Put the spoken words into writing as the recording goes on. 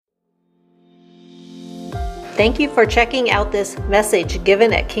Thank you for checking out this message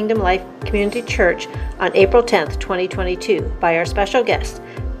given at Kingdom Life Community Church on April 10th, 2022 by our special guest,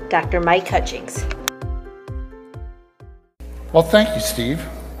 Dr. Mike Hutchings. Well, thank you, Steve.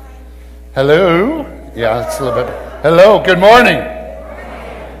 Hello. Yeah, it's a little bit. Hello, good morning.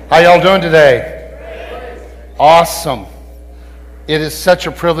 How y'all doing today? Awesome. It is such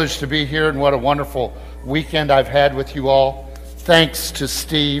a privilege to be here, and what a wonderful weekend I've had with you all. Thanks to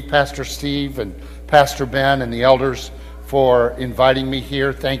Steve, Pastor Steve, and Pastor Ben and the elders for inviting me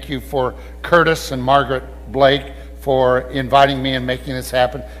here. Thank you for Curtis and Margaret Blake for inviting me and making this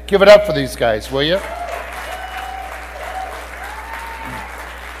happen. Give it up for these guys, will you?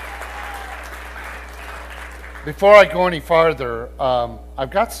 Before I go any farther,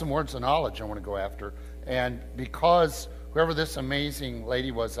 I've got some words of knowledge I want to go after. And because whoever this amazing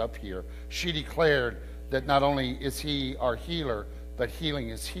lady was up here, she declared that not only is he our healer, but healing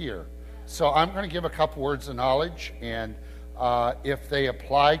is here. So I'm going to give a couple words of knowledge, and if they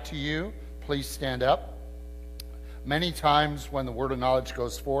apply to you, please stand up. Many times when the word of knowledge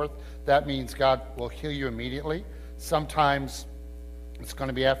goes forth, that means God will heal you immediately. Sometimes it's going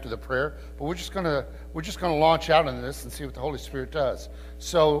to be after the prayer, but we're just going to launch out into this and see what the Holy Spirit does.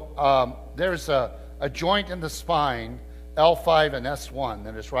 So there's a joint in the spine, L5 and S1,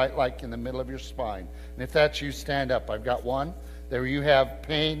 that is right like in the middle of your spine. And if that's you, stand up. I've got one. There you have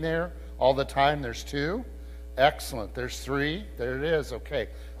pain there all the time. There's two. Excellent. There's three. There it is. Okay.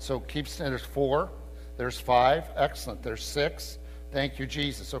 So keep standing. There's four. There's five. Excellent. There's six. Thank you,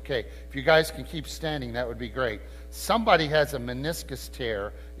 Jesus. Okay. If you guys can keep standing, that would be great. Somebody has a meniscus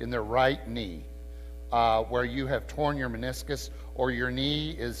tear in their right knee, where you have torn your meniscus, or your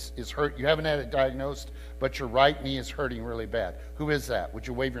knee is hurt. You haven't had it diagnosed, but your right knee is hurting really bad. Who is that? Would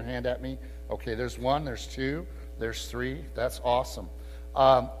you wave your hand at me? Okay, there's one, there's two, there's three. That's awesome.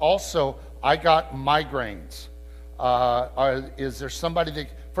 Also, I got migraines. Is there somebody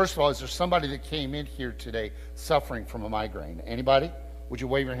that came in here today suffering from a migraine? Anybody? Would you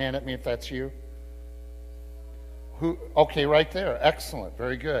wave your hand at me if that's you? Who? Okay, right there. Excellent.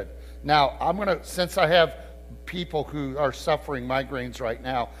 Very good. Now, since I have people who are suffering migraines right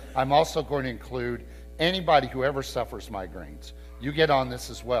now, I'm also going to include anybody who ever suffers migraines. You get on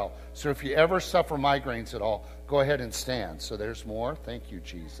this as well. So if you ever suffer migraines at all, go ahead and stand. So there's more. Thank you,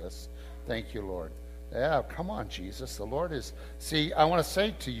 Jesus. Thank you, Lord. Yeah, come on, Jesus. The Lord is... See, I want to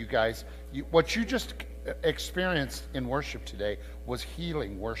say to you guys, what you just experienced in worship today was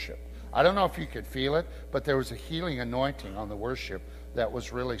healing worship. I don't know if you could feel it, but there was a healing anointing on the worship that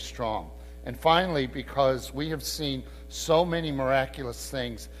was really strong. And finally, because we have seen so many miraculous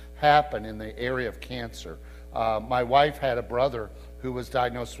things happen in the area of cancer. My wife had a brother who was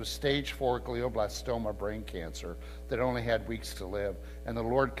diagnosed with stage 4 glioblastoma brain cancer that only had weeks to live, and the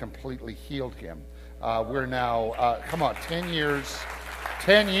Lord completely healed him. We're now, 10 years,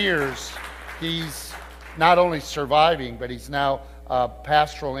 he's not only surviving, but he's now a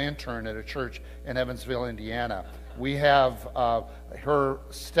pastoral intern at a church in Evansville, Indiana. We have her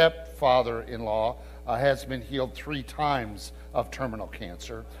stepfather-in-law has been healed 3 times of terminal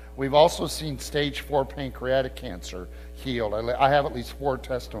cancer. We've also seen stage 4 pancreatic cancer healed. I have at least 4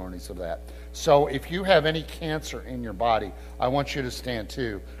 testimonies of that. So if you have any cancer in your body, I want you to stand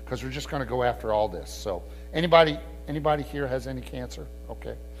too, because we're just going to go after all this. So anybody here has any cancer?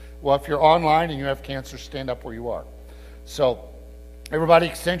 Okay. Well, if you're online and you have cancer, stand up where you are. So everybody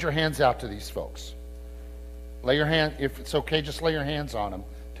extend your hands out to these folks. Lay your hand, if it's okay, just lay your hands on them.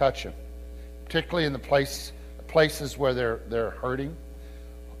 Touch them. Particularly in the places where they're hurting.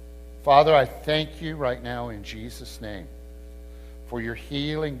 Father, I thank you right now in Jesus' name for your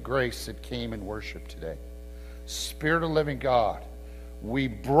healing grace that came in worship today. Spirit of living God, we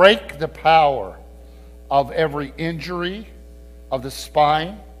break the power of every injury of the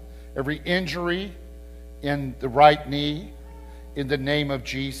spine, every injury in the right knee, in the name of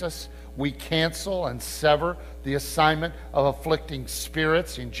Jesus. We cancel and sever the assignment of afflicting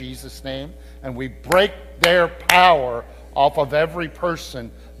spirits in Jesus' name, and we break their power off of every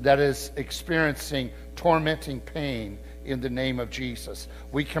person that is experiencing tormenting pain in the name of Jesus.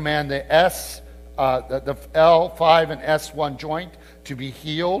 We command the L5 and S1 joint to be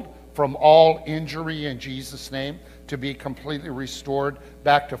healed from all injury in Jesus' name, to be completely restored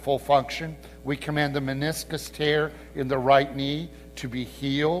back to full function. We command the meniscus tear in the right knee to be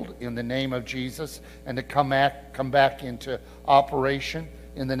healed in the name of Jesus, and to come back into operation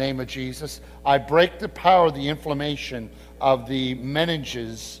in the name of Jesus. I break the power of the inflammation of the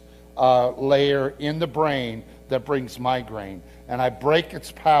meninges layer in the brain that brings migraine, and I break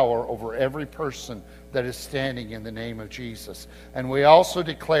its power over every person that is standing in the name of Jesus. And we also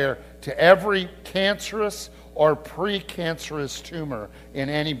declare to every cancerous or precancerous tumor in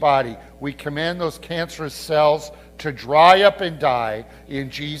any body. We command those cancerous cells to dry up and die in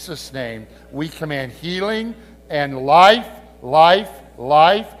Jesus' name. We command healing and life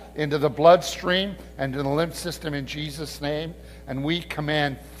into the bloodstream and to the lymph system in Jesus' name. And we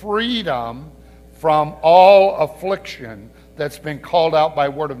command freedom from all affliction that's been called out by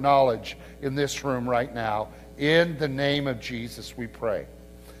word of knowledge in this room right now. In the name of Jesus, we pray.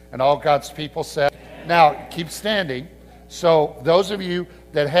 And all God's people said, now keep standing. So those of you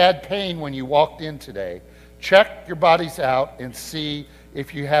that had pain when you walked in today, check your bodies out and see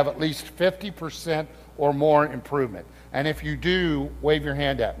if you have at least 50% or more improvement. And if you do, wave your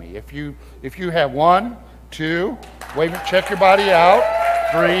hand at me. If you have 1, 2, check your body out.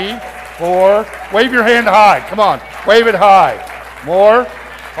 3, 4, wave your hand high. Come on, wave it high. More,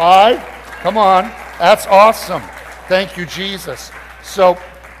 5, come on. That's awesome. Thank you, Jesus. So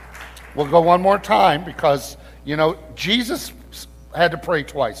we'll go one more time because, Jesus had to pray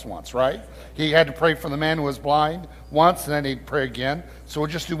twice once, right? He had to pray for the man who was blind once, and then he'd pray again. So we'll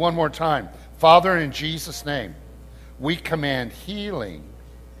just do one more time. Father, in Jesus' name, we command healing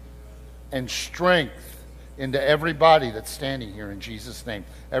and strength into everybody that's standing here in Jesus' name.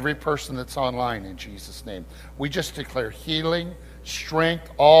 Every person that's online in Jesus' name. We just declare healing, strength,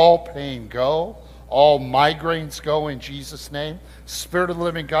 all pain go. All migraines go in Jesus' name. Spirit of the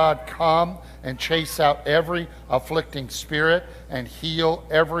living God, come and chase out every afflicting spirit and heal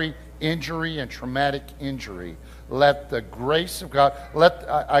every injury and traumatic injury. Let the grace of God,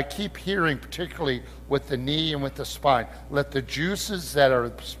 I keep hearing, particularly with the knee and with the spine, let the juices that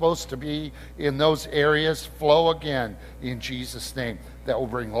are supposed to be in those areas flow again in Jesus' name. That will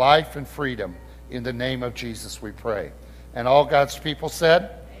bring life and freedom. In the name of Jesus we pray. And all God's people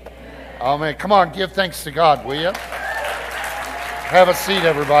said, Amen. Come on, give thanks to God, will you? Have a seat,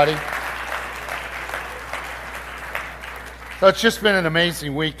 everybody. So it's just been an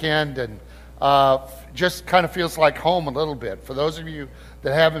amazing weekend, and just kind of feels like home a little bit. For those of you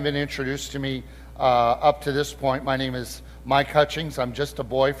that haven't been introduced to me up to this point, my name is Mike Hutchings. I'm just a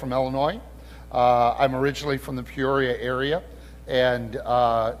boy from Illinois. I'm originally from the Peoria area, and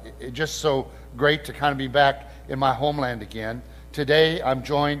it's just so great to kind of be back in my homeland again. Today, I'm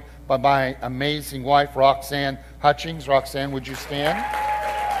joined by my amazing wife, Roxanne Hutchings. Roxanne, would you stand?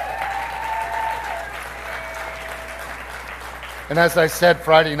 And as I said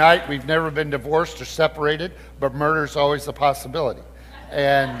Friday night, we've never been divorced or separated, but murder is always a possibility.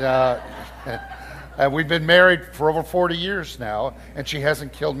 And we've been married for over 40 years now, and she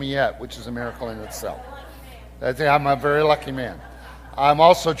hasn't killed me yet, which is a miracle in itself. I'm a very lucky man. I'm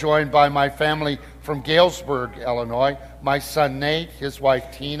also joined by my family from Galesburg, Illinois. My son Nate, his wife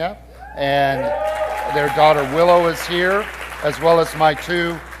Tina, and their daughter Willow is here, as well as my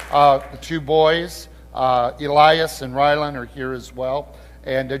two boys, Elias and Rylan are here as well.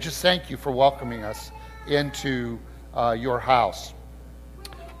 And just thank you for welcoming us into your house.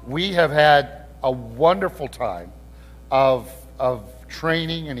 We have had a wonderful time of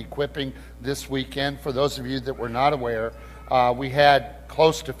training and equipping this weekend. For those of you that were not aware, we had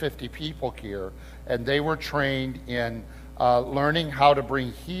close to 50 people here, and they were trained in learning how to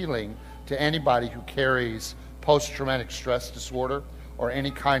bring healing to anybody who carries post-traumatic stress disorder or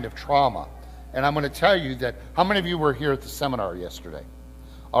any kind of trauma. And I'm going to tell you that, how many of you were here at the seminar yesterday?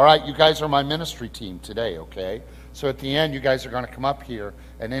 All right, you guys are my ministry team today, okay? So at the end, you guys are going to come up here,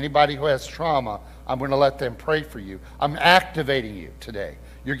 and anybody who has trauma, I'm going to let them pray for you. I'm activating you today.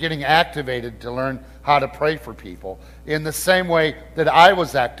 You're getting activated to learn how to pray for people in the same way that I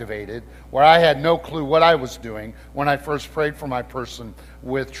was activated, where I had no clue what I was doing when I first prayed for my person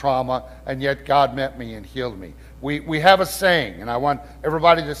with trauma, and yet God met me and healed me. We have a saying, and I want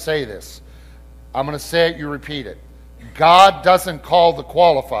everybody to say this. I'm going to say it, you repeat it. God doesn't call the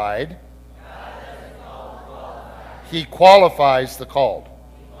qualified. He qualifies the called.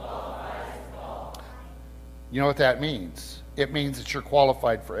 You know what that means? It means that you're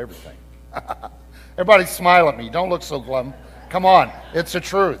qualified for everything. Everybody smile at me. Don't look so glum. Come on. It's the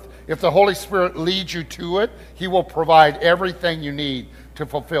truth. If the Holy Spirit leads you to it, He will provide everything you need to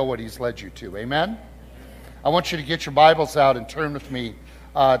fulfill what He's led you to. Amen? I want you to get your Bibles out and turn with me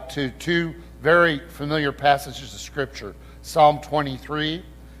to two very familiar passages of Scripture. Psalm 23,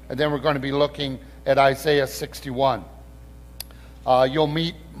 and then we're going to be looking at Isaiah 61. You'll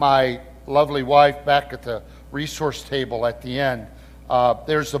meet my lovely wife back at the resource table at the end.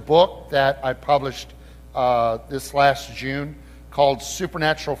 There's a book that I published this last June called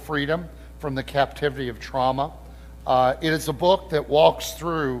Supernatural Freedom from the Captivity of Trauma. It is a book that walks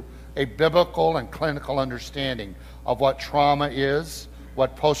through a biblical and clinical understanding of what trauma is,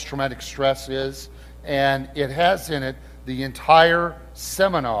 what post-traumatic stress is, and it has in it the entire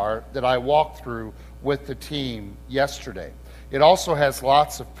seminar that I walked through with the team yesterday. It also has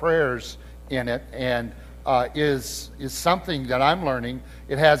lots of prayers in it, and is something that I'm learning.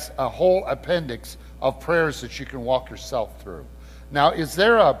 It has a whole appendix of prayers that you can walk yourself through. Now, is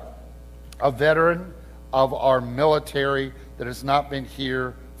there a veteran of our military that has not been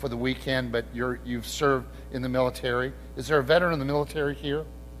here for the weekend, but you've served in the military? Is there a veteran in the military here?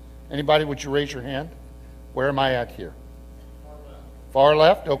 Anybody, would you raise your hand? Where am I at here? Far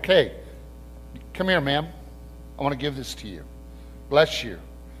left? Okay. Come here, ma'am. I want to give this to you. Bless you.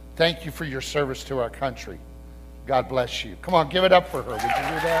 Thank you for your service to our country. God bless you. Come on, give it up for her. Would you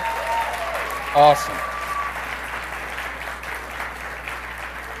do that? Awesome.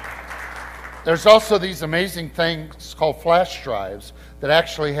 There's also these amazing things called flash drives that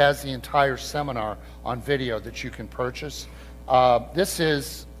actually has the entire seminar on video that you can purchase. This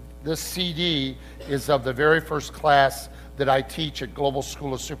CD is of the very first class that I teach at Global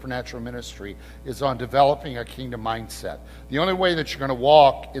School of Supernatural Ministry, is on developing a kingdom mindset. The only way that you're going to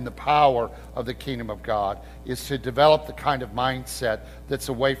walk in the power of the kingdom of God is to develop the kind of mindset that's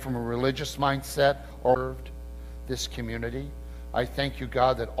away from a religious mindset or this community. I thank you,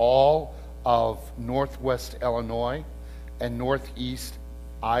 God, that all of Northwest Illinois and Northeast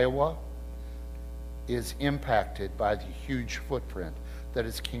Iowa is impacted by the huge footprint that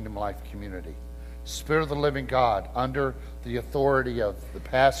is Kingdom Life Community. Spirit of the living God, under the authority of the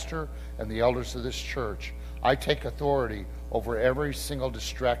pastor and the elders of this church, I take authority over every single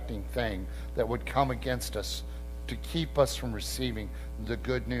distracting thing that would come against us to keep us from receiving the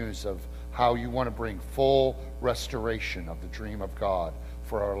good news of how you want to bring full restoration of the dream of God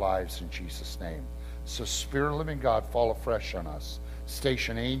for our lives in Jesus' name. So Spirit of the living God, fall afresh on us.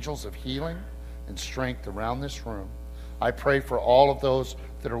 Station angels of healing and strength around this room. I pray for all of those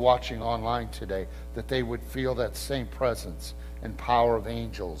that are watching online today, that they would feel that same presence and power of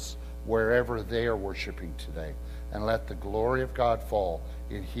angels wherever they are worshiping today. And let the glory of God fall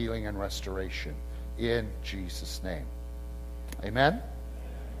in healing and restoration in Jesus' name. Amen?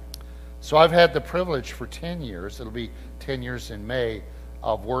 So I've had the privilege for 10 years, it'll be 10 years in May,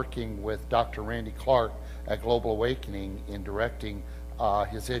 of working with Dr. Randy Clark at Global Awakening in directing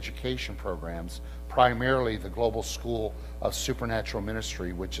his education programs, primarily the Global School of Supernatural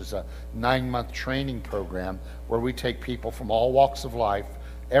Ministry, which is a 9-month training program where we take people from all walks of life,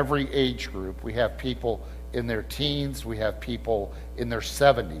 every age group. We have people in their teens, we have people in their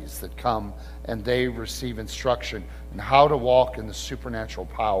 70s that come and they receive instruction on how to walk in the supernatural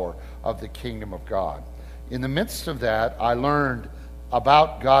power of the kingdom of God. In the midst of that, I learned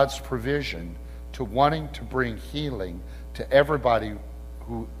about God's provision to wanting to bring healing to everybody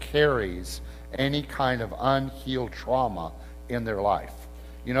who carries any kind of unhealed trauma in their life.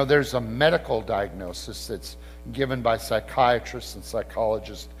 You know, there's a medical diagnosis that's given by psychiatrists and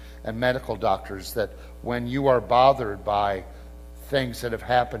psychologists and medical doctors that when you are bothered by things that have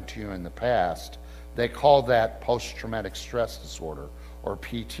happened to you in the past, they call that post-traumatic stress disorder, or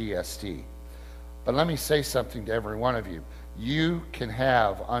PTSD. But let me say something to every one of you. You can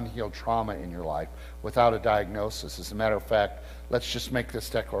have unhealed trauma in your life without a diagnosis. As a matter of fact, let's just make this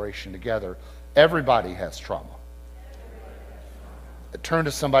declaration together. Everybody has trauma. Turn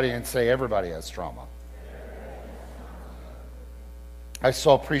to somebody and say, everybody has trauma. I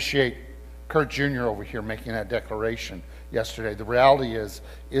so appreciate Kurt Jr. over here making that declaration yesterday. The reality is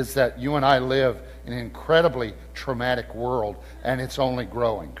that you and I live in an incredibly traumatic world, and it's only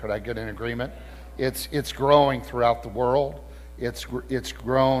growing. Could I get an agreement? It's growing throughout the world. It's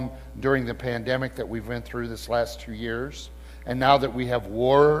grown during the pandemic that we've been through this last 2 years. And now that we have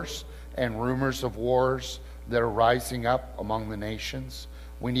wars and rumors of wars that are rising up among the nations,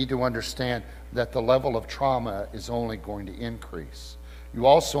 we need to understand that the level of trauma is only going to increase. You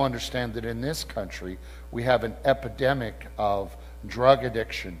also understand that in this country, we have an epidemic of drug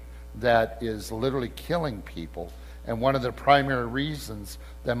addiction that is literally killing people. And one of the primary reasons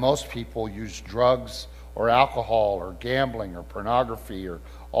that most people use drugs or alcohol or gambling or pornography or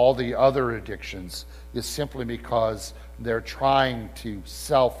all the other addictions is simply because they're trying to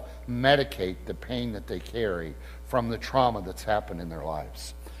self-medicate the pain that they carry from the trauma that's happened in their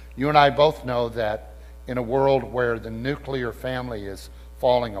lives. You and I both know that in a world where the nuclear family is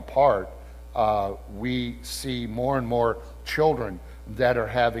falling apart, we see more and more children that are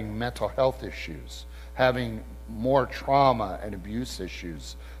having mental health issues, having more trauma and abuse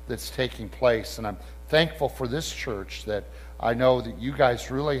issues that's taking place. And I'm thankful for this church that I know that you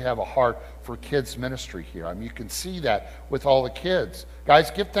guys really have a heart for kids ministry here. I mean, you can see that with all the kids. Guys,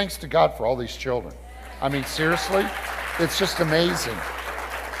 give thanks to God for all these children. I mean, seriously, it's just amazing.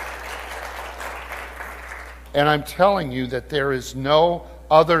 And I'm telling you that there is no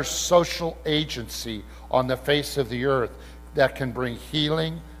other social agency on the face of the earth that can bring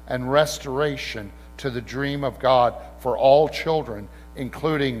healing and restoration to the dream of God for all children,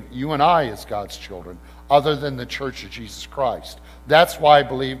 including you and I as God's children, other than the Church of Jesus Christ. That's why I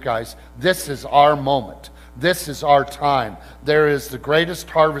believe, guys, this is our moment. This is our time. There is the greatest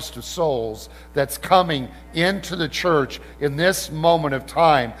harvest of souls that's coming into the church in this moment of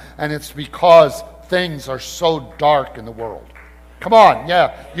time, and it's because things are so dark in the world. Come on,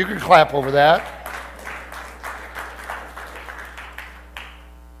 yeah, you can clap over that.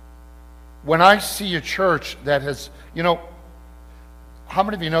 When I see a church that has, how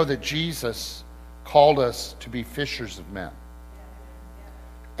many of you know that Jesus called us to be fishers of men?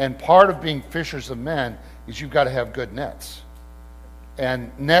 And part of being fishers of men is you've got to have good nets.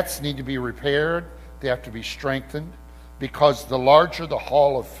 And nets need to be repaired. They have to be strengthened, because the larger the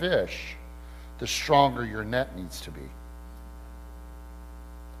haul of fish, the stronger your net needs to be.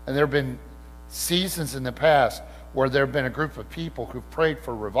 And there have been seasons in the past where there have been a group of people who've prayed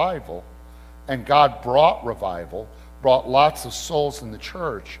for revival, and God brought revival, brought lots of souls in the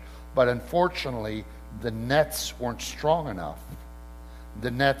church, but unfortunately the nets weren't strong enough.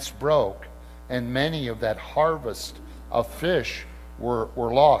 The nets broke, and many of that harvest of fish were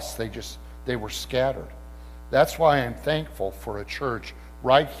lost. They were scattered. That's why I'm thankful for a church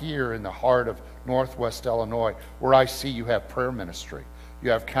right here in the heart of Northwest Illinois, where I see you have prayer ministry, you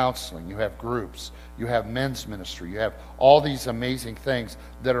have counseling, you have groups, you have men's ministry, you have all these amazing things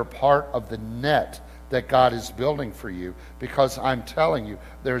that are part of the net that God is building for you, because I'm telling you,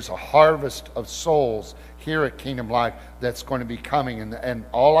 there's a harvest of souls here at Kingdom Life that's going to be coming. And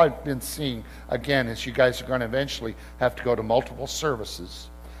all I've been seeing, again, is you guys are going to eventually have to go to multiple services.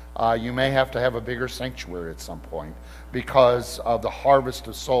 You may have to have a bigger sanctuary at some point because of the harvest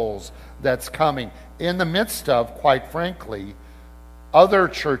of souls that's coming in the midst of, quite frankly, other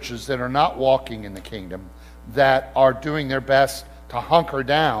churches that are not walking in the kingdom, that are doing their best to hunker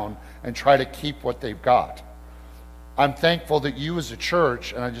down and try to keep what they've got. I'm thankful that you as a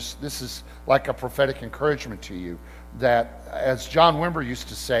church, and this is like a prophetic encouragement to you, that as John Wimber used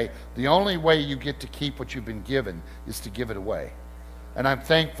to say, the only way you get to keep what you've been given is to give it away. And I'm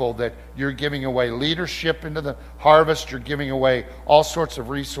thankful that you're giving away leadership into the harvest. You're giving away all sorts of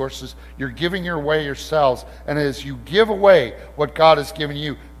resources. You're giving away yourselves. And as you give away what God has given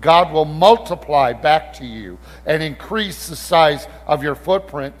you, God will multiply back to you and increase the size of your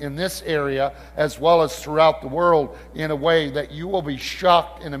footprint in this area as well as throughout the world in a way that you will be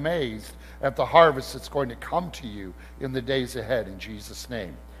shocked and amazed at the harvest that's going to come to you in the days ahead, in Jesus'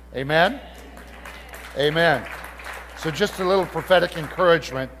 name. Amen? Amen. So just a little prophetic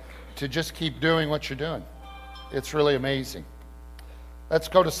encouragement to just keep doing what you're doing. It's really amazing. Let's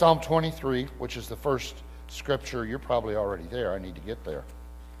go to Psalm 23, which is the first scripture. You're probably already there. I need to get there.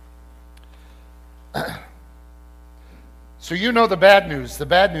 So you know the bad news. The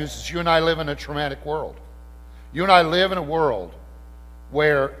bad news is you and I live in a traumatic world. You and I live in a world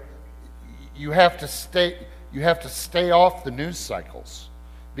where you have to stay off the news cycles,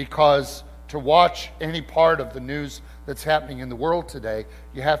 because to watch any part of the news that's happening in the world today,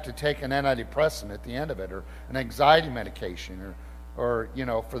 you have to take an antidepressant at the end of it, or an anxiety medication, or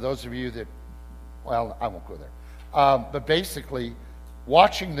for those of you that, well, I won't go there. But basically,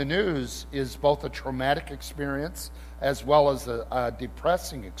 watching the news is both a traumatic experience as well as a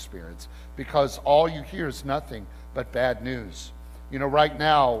depressing experience, because all you hear is nothing but bad news. Right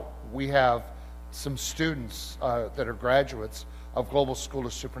now we have some students that are graduates of Global School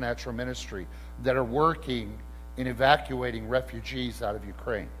of Supernatural Ministry that are working in evacuating refugees out of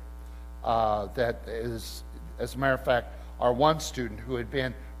Ukraine. That is, as a matter of fact, our one student who had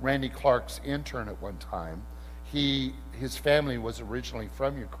been Randy Clark's intern at one time, his family was originally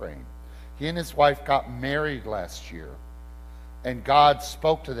from Ukraine. He and his wife got married last year, and God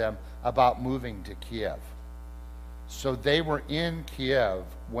spoke to them about moving to Kiev. So they were in Kiev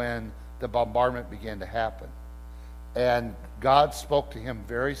when the bombardment began to happen. And God spoke to him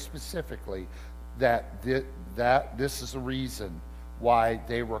very specifically that this is the reason why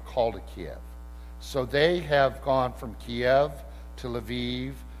they were called to Kiev. So they have gone from Kiev to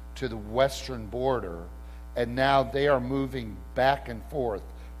Lviv to the western border, and now they are moving back and forth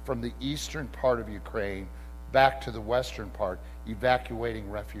from the eastern part of Ukraine back to the western part, evacuating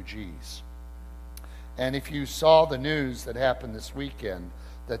refugees. And if you saw the news that happened this weekend,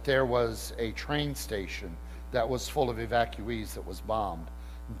 that there was a train station that was full of evacuees that was bombed.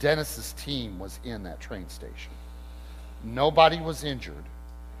 Dennis's team was in that train station. Nobody was injured.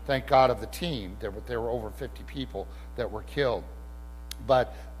 Thank God of the team. There were over 50 people that were killed.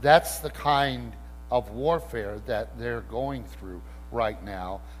 But that's the kind of warfare that they're going through right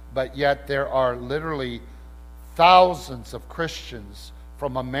now, but yet there are literally thousands of Christians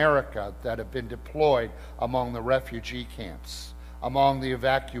from America that have been deployed among the refugee camps, among the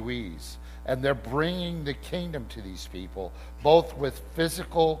evacuees, and they're bringing the kingdom to these people, both with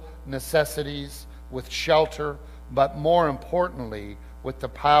physical necessities, with shelter, but more importantly, with the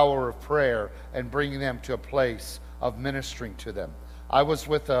power of prayer and bringing them to a place of ministering to them. I was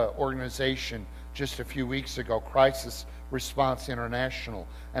with an organization just a few weeks ago, Crisis Response International,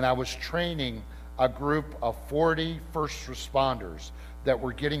 and I was training a group of 40 first responders that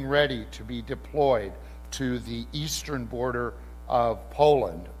were getting ready to be deployed to the eastern border of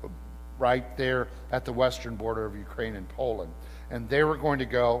Poland, right there at the western border of Ukraine and Poland. And they were going to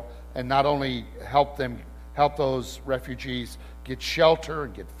go and not only help those refugees get shelter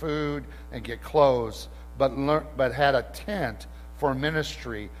and get food and get clothes, but had a tent for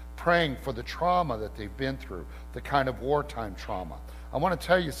ministry, praying for the trauma that they've been through, the kind of wartime trauma. I want to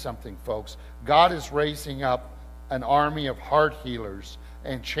tell you something, folks. God is raising up an army of heart healers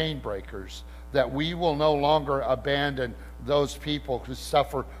and chain breakers, that we will no longer abandon those people who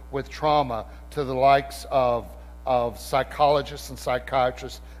suffer with trauma to the likes of psychologists and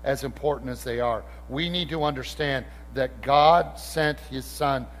psychiatrists, as important as they are. We need to understand that God sent his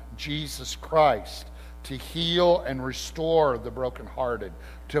son, Jesus Christ, to heal and restore the brokenhearted,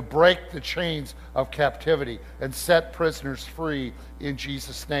 to break the chains of captivity and set prisoners free in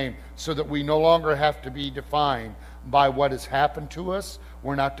Jesus' name, so that we no longer have to be defined by what has happened to us.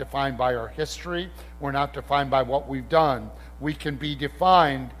 We're not defined by our history. We're not defined by what we've done. We can be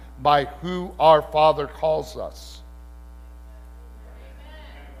defined by who our Father calls us.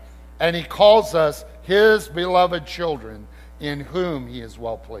 And he calls us his beloved children, in whom he is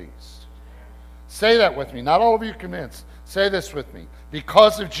well pleased. Say that with me. Not all of you convinced. Say this with me.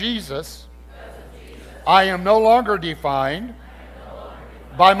 Because of Jesus, I am no longer defined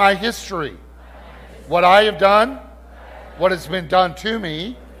by my history. What I have done, what has been done to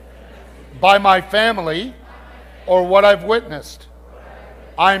me, by my family, or what I've witnessed.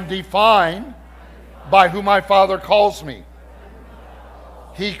 I'm defined by who my Father calls me.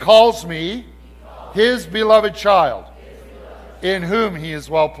 He calls me his beloved child, in whom he is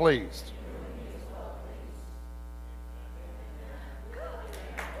well pleased.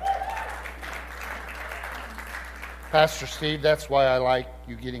 Pastor Steve, that's why I like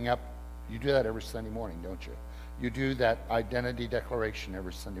you getting up. You do that every Sunday morning, don't you? You do that identity declaration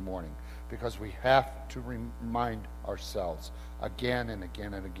every Sunday morning, because we have to remind ourselves again and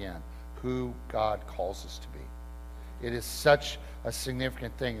again and again who God calls us to be. It is such a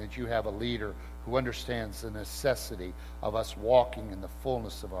significant thing that you have a leader who understands the necessity of us walking in the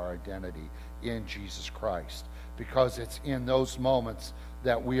fullness of our identity in Jesus Christ, because it's in those moments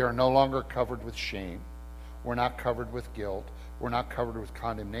that we are no longer covered with shame. We're not covered with guilt. We're not covered with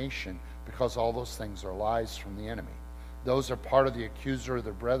condemnation, because all those things are lies from the enemy. Those are part of the accuser of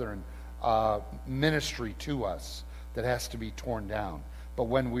the brethren ministry to us that has to be torn down. But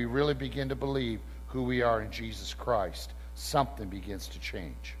when we really begin to believe who we are in Jesus Christ, something begins to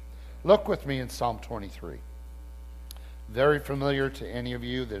change. Look with me in Psalm 23. Very familiar to any of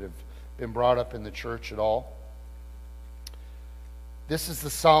you that have been brought up in the church at all. This is the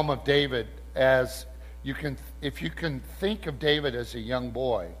Psalm of David, as you can, if you can think of David as a young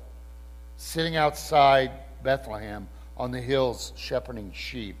boy sitting outside Bethlehem on the hills shepherding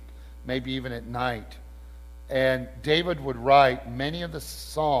sheep, maybe even at night. And David would write many of the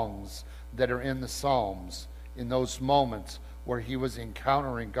songs that are in the Psalms in those moments where he was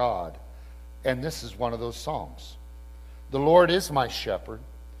encountering God. And this is one of those songs. The Lord is my shepherd,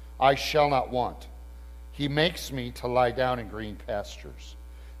 I shall not want. He makes me to lie down in green pastures.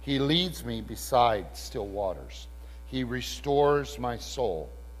 He leads me beside still waters. He restores my soul.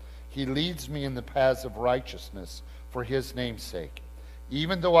 He leads me in the paths of righteousness for his name's sake.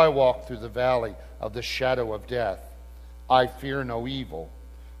 Even though I walk through the valley of the shadow of death, I fear no evil,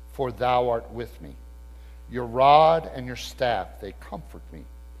 for thou art with me. Your rod and your staff, they comfort me.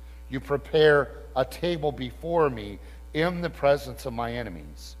 You prepare a table before me in the presence of my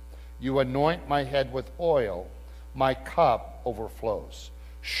enemies. You anoint my head with oil, my cup overflows.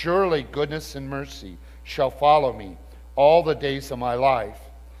 Surely goodness and mercy shall follow me all the days of my life,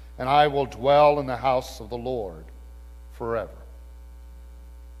 and I will dwell in the house of the Lord forever.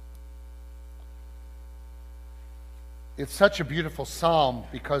 It's such a beautiful psalm,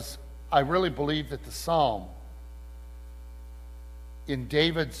 because I really believe that the psalm, in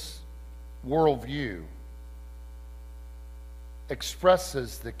David's worldview,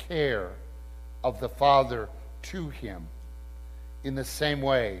 expresses the care of the Father to him in the same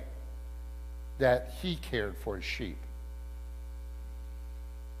way that he cared for his sheep.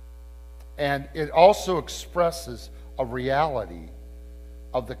 And it also expresses a reality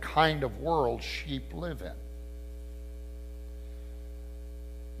of the kind of world sheep live in.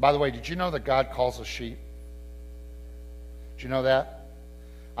 By the way, did you know that God calls us sheep? Did you know that?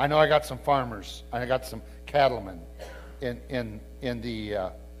 I know I got some farmers, and I got some cattlemen in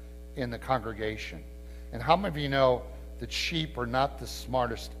the congregation. And how many of you know that sheep are not the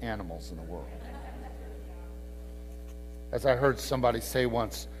smartest animals in the world? As I heard somebody say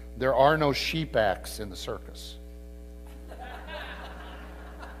once, there are no sheep acts in the circus.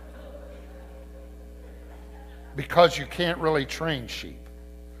 Because you can't really train sheep.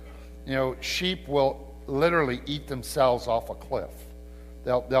 You know, sheep will literally eat themselves off a cliff.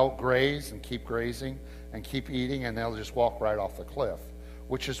 They'll graze and keep grazing and keep eating, and they'll just walk right off the cliff,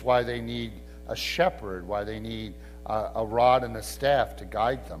 which is why they need a shepherd, why they need a rod and a staff to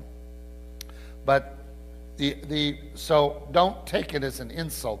guide them. But so don't take it as an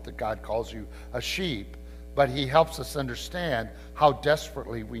insult that God calls you a sheep, but he helps us understand how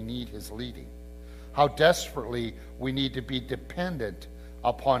desperately we need his leading, how desperately we need to be dependent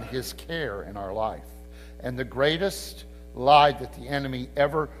upon his care in our life. And the greatest lie that the enemy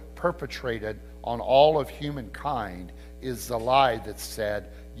ever perpetrated on all of humankind is the lie that said,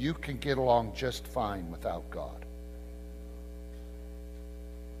 you can get along just fine without God.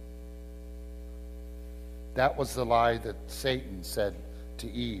 That was the lie that Satan said to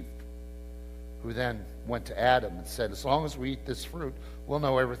Eve, who then went to Adam and said, as long as we eat this fruit, we'll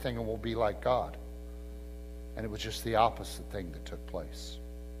know everything and we'll be like God. And it was just the opposite thing that took place.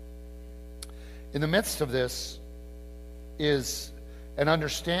 In the midst of this is an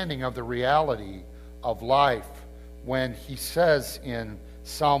understanding of the reality of life when he says in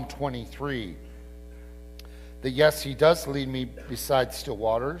Psalm 23 that yes, he does lead me beside still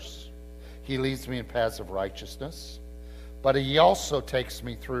waters. He leads me in paths of righteousness, but he also takes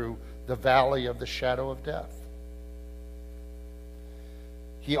me through the valley of the shadow of death.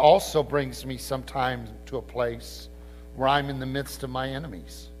 He also brings me sometimes to a place where I'm in the midst of my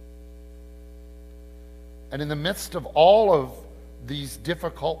enemies. And in the midst of all of these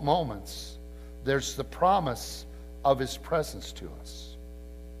difficult moments, there's the promise of his presence to us.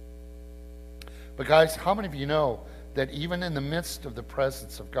 But guys, how many of you know that even in the midst of the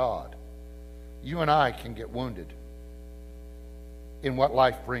presence of God, you and I can get wounded in what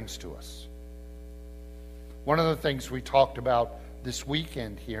life brings to us? One of the things we talked about this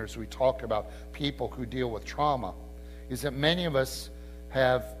weekend here as we talked about people who deal with trauma is that many of us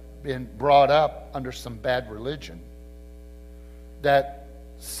have been brought up under some bad religion that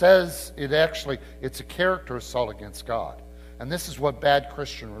says it's a character assault against God. And this is what bad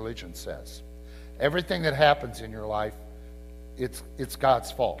Christian religion says. Everything that happens in your life, it's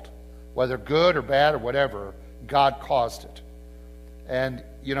God's fault. Whether good or bad or whatever, God caused it. And,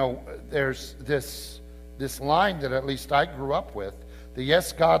 you know, there's this line that at least I grew up with, that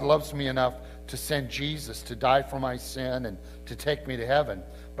yes, God loves me enough to send Jesus to die for my sin and to take me to heaven.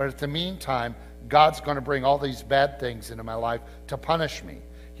 But at the meantime, God's going to bring all these bad things into my life to punish me.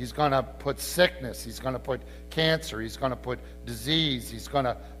 He's going to put sickness. He's going to put cancer. He's going to put disease. He's going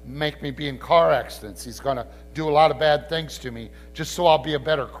to make me be in car accidents. He's going to do a lot of bad things to me just so I'll be a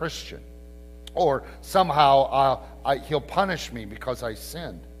better Christian. Or somehow he'll punish me because I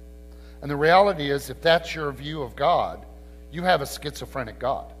sinned. And the reality is, if that's your view of God, you have a schizophrenic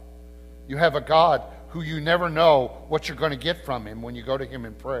God. You have a God who you never know what you're going to get from him when you go to him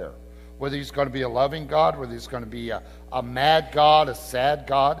in prayer. Whether he's going to be a loving God, whether he's going to be a mad God, a sad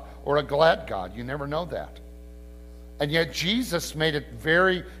God, or a glad God. You never know that. And yet Jesus made it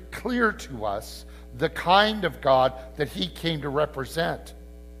very clear to us the kind of God that he came to represent.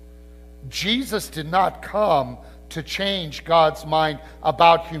 Jesus did not come to change God's mind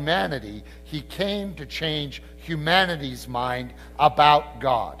about humanity. He came to change humanity's mind about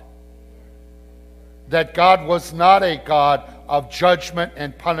God. That God was not a God of judgment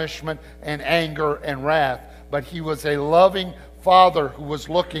and punishment and anger and wrath, but he was a loving father who was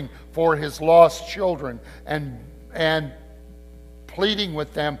looking for his lost children and pleading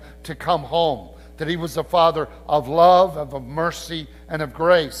with them to come home. That he was a father of love, of mercy, and of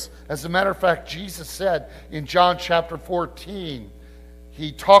grace. As a matter of fact, Jesus said in John chapter 14,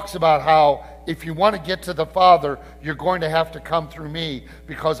 he talks about how if you want to get to the Father, you're going to have to come through me,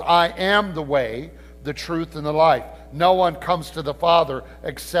 because I am the way, the truth, and the life. No one comes to the Father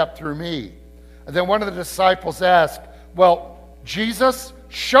except through me. And then one of the disciples asked, well, Jesus,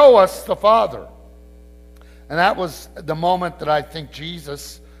 show us the Father. And that was the moment that I think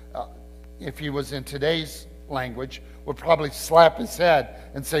Jesus, if he was in today's language, would probably slap his head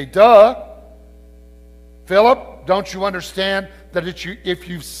and say, duh, Philip, don't you understand that if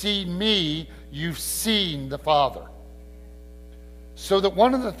you've seen me, you've seen the Father? So that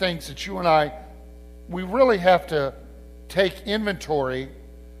one of the things that you and I, we really have to take inventory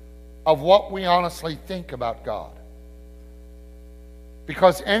of what we honestly think about God.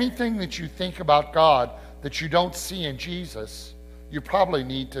 Because anything that you think about God that you don't see in Jesus, you probably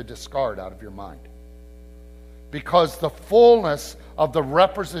need to discard out of your mind. Because the fullness of the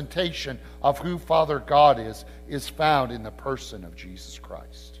representation of who Father God is found in the person of Jesus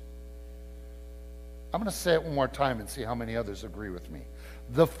Christ. I'm going to say it one more time and see how many others agree with me.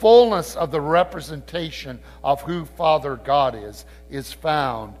 The fullness of the representation of who Father God is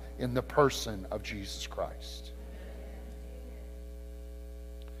found in the person of Jesus Christ.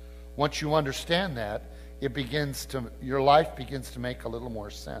 Once you understand that, your life begins to make a little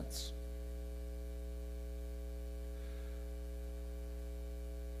more sense.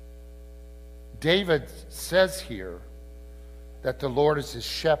 David says here that the Lord is his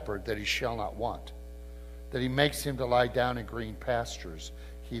shepherd, that he shall not want. That he makes him to lie down in green pastures.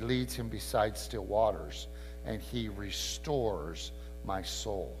 He leads him beside still waters, and he restores my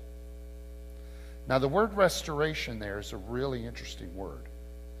soul. Now, the word restoration there is a really interesting word.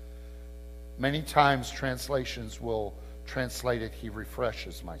 Many times translations will translate it, he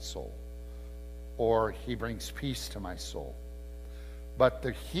refreshes my soul, or he brings peace to my soul. But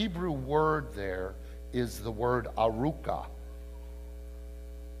the Hebrew word there is the word aruka.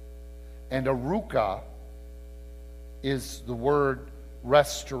 And aruka is the word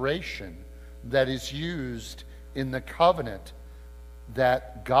restoration that is used in the covenant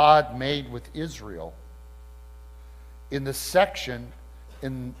that God made with Israel. In the section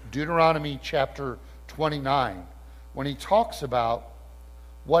in Deuteronomy chapter 29, when he talks about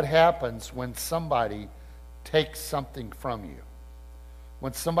what happens when somebody takes something from you.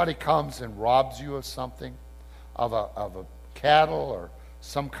 When somebody comes and robs you of something, of a cattle or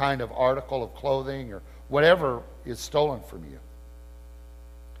some kind of article of clothing or whatever is stolen from you.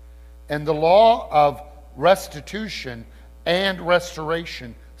 And the law of restitution and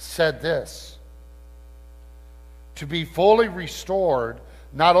restoration said this: to be fully restored,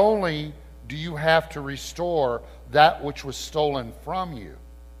 not only do you have to restore that which was stolen from you,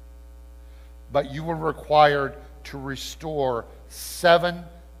 but you were required to restore 7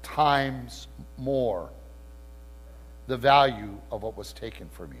 times more the value of what was taken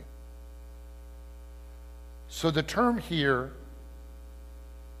from you. So the term here,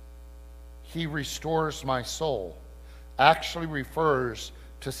 he restores my soul, actually refers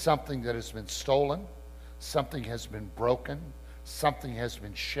to something that has been stolen, something has been broken, something has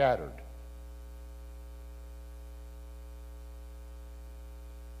been shattered.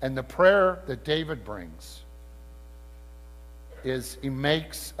 And the prayer that David brings is he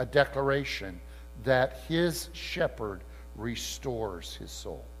makes a declaration that his shepherd restores his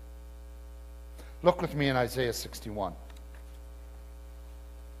soul. Look with me in Isaiah 61.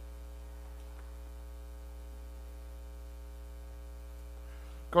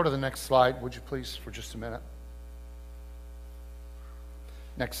 Go to the next slide, would you please, for just a minute?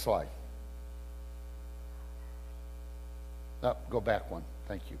 Next slide. No, go back one.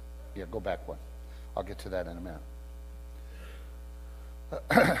 Thank you. Yeah, go back one. I'll get to that in a minute.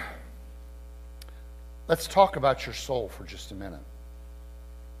 Let's talk about your soul for just a minute.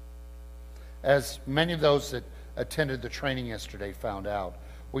 As many of those that attended the training yesterday found out,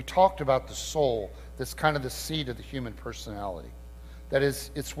 we talked about the soul that's kind of the seat of the human personality. That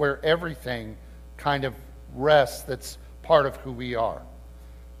is, it's where everything kind of rests that's part of who we are.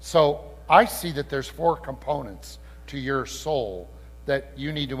 So I see that there's 4 components to your soul that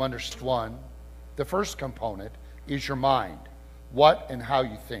you need to understand. One, the first component is your mind, what and how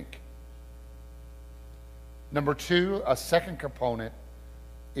you think. Number 2, a second component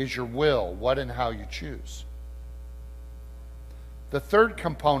is your will, what and how you choose. The third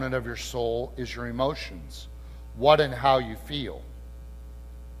component of your soul is your emotions, what and how you feel.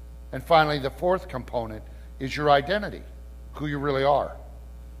 And finally, the fourth component is your identity, who you really are.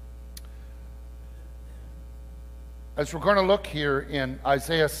 As we're going to look here in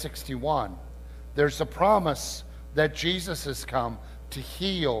Isaiah 61, there's a promise that Jesus has come to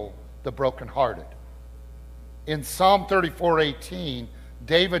heal the brokenhearted. In Psalm 34:18,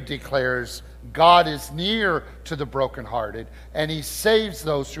 David declares, God is near to the brokenhearted, and he saves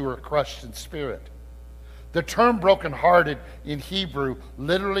those who are crushed in spirit. The term brokenhearted in Hebrew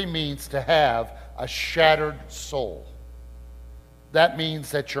literally means to have a shattered soul. That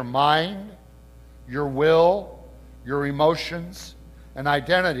means that your mind, your will, your emotions, and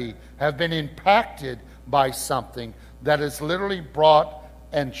identity have been impacted by something that has literally brought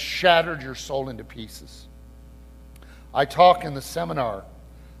and shattered your soul into pieces. I talk in the seminar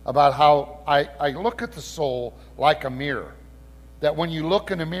about how I look at the soul like a mirror. That when you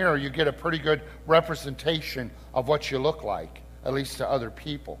look in a mirror, you get a pretty good representation of what you look like, at least to other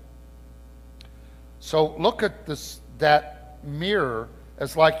people. So look at that mirror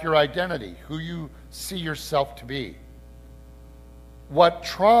as like your identity, who you see yourself to be. What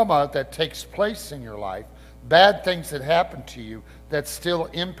trauma that takes place in your life, bad things that happen to you that still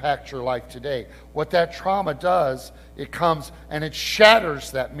impact your life today, what that trauma does, it comes and it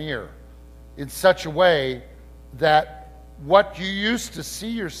shatters that mirror in such a way that what you used to see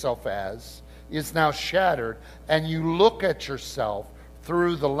yourself as is now shattered, and you look at yourself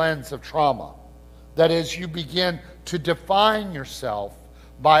through the lens of trauma. That is, you begin to define yourself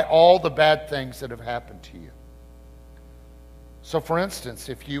by all the bad things that have happened to you. So, for instance,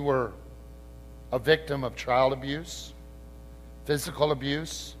 if you were a victim of child abuse, physical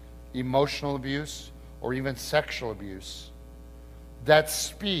abuse, emotional abuse, or even sexual abuse, that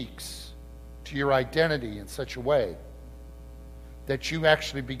speaks to your identity in such a way that you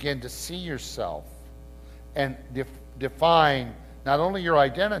actually begin to see yourself and define not only your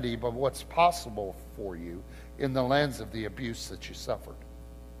identity, but what's possible for you in the lens of the abuse that you suffered.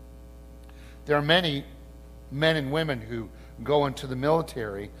 There are many men and women who go into the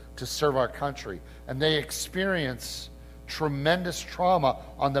military to serve our country, and they experience tremendous trauma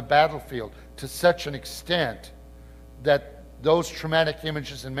on the battlefield to such an extent that those traumatic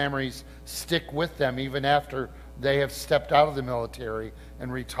images and memories stick with them even after they have stepped out of the military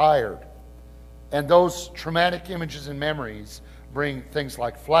and retired. And those traumatic images and memories bring things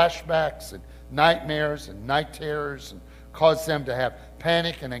like flashbacks and nightmares and night terrors, and cause them to have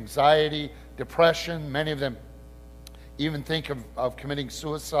panic and anxiety, depression. Many of them even think of committing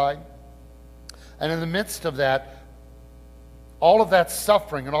suicide. And in the midst of that, all of that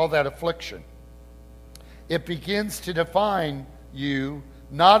suffering and all that affliction, it begins to define you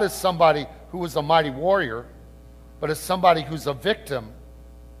not as somebody who was a mighty warrior, but as somebody who's a victim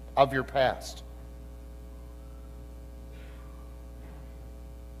of your past.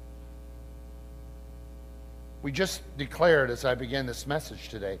 We just declared, as I began this message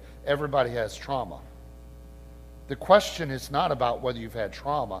today, everybody has trauma. The question is not about whether you've had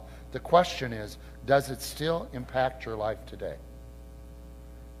trauma. The question is, does it still impact your life today?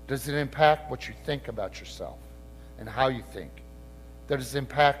 Does it impact what you think about yourself and how you think? Does it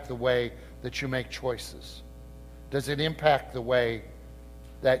impact the way that you make choices? Does it impact the way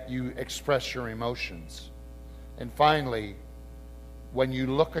that you express your emotions? And finally, when you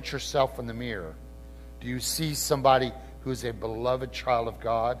look at yourself in the mirror, do you see somebody who is a beloved child of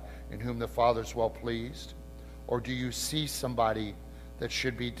God in whom the Father is well pleased? Or do you see somebody that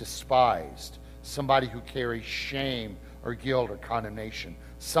should be despised? Somebody who carries shame or guilt or condemnation?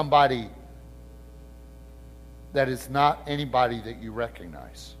 Somebody that is not anybody that you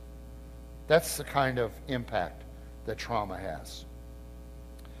recognize? That's the kind of impact that trauma has.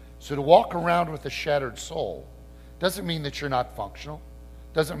 So to walk around with a shattered soul doesn't mean that you're not functional.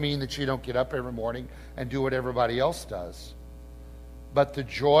 Doesn't mean that you don't get up every morning and do what everybody else does. But the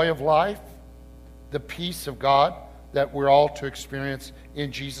joy of life, the peace of God that we're all to experience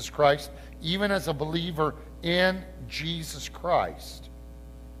in Jesus Christ, even as a believer in Jesus Christ,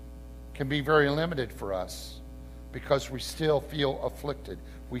 can be very limited for us because we still feel afflicted.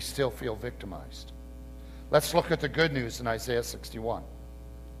 We still feel victimized. Let's look at the good news in Isaiah 61.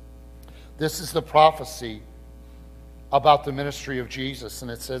 This is the prophecy about the ministry of Jesus,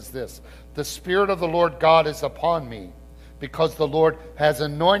 and it says this: "The Spirit of the Lord God is upon me, because the Lord has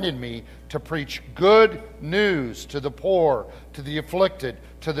anointed me to preach good news to the poor, to the afflicted,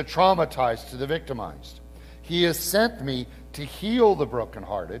 to the traumatized, to the victimized. He has sent me to heal the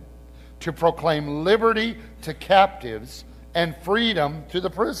brokenhearted, to proclaim liberty to captives and freedom to the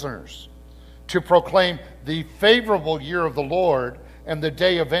prisoners, to proclaim the favorable year of the Lord and the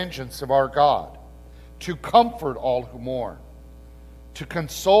day of vengeance of our God, to comfort all who mourn, to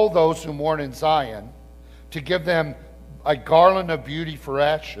console those who mourn in Zion, to give them a garland of beauty for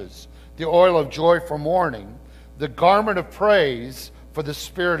ashes, the oil of joy for mourning, the garment of praise for the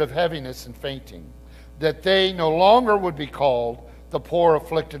spirit of heaviness and fainting, that they no longer would be called the poor,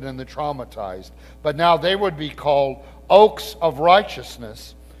 afflicted, and the traumatized, but now they would be called oaks of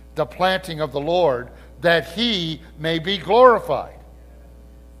righteousness, the planting of the Lord, that he may be glorified."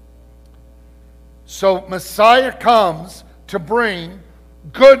 So Messiah comes to bring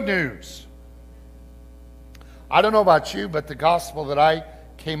good news. I don't know about you, but the gospel that I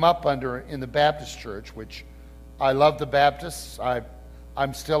came up under in the Baptist church, which I love the Baptists,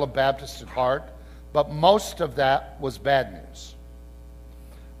 I'm still a Baptist at heart, but most of that was bad news.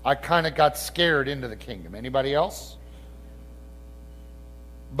 I kind of got scared into the kingdom. Anybody else?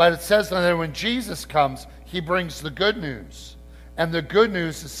 But it says that when Jesus comes, he brings the good news. And the good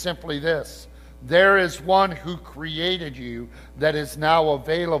news is simply this: there is one who created you that is now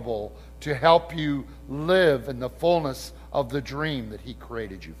available to help you live in the fullness of the dream that he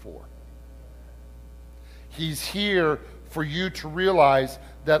created you for. He's here for you to realize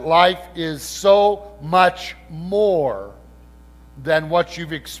that life is so much more than what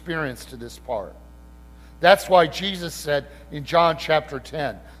you've experienced to this part. That's why Jesus said in John chapter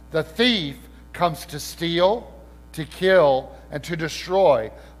 10, the thief comes to steal, to kill, and to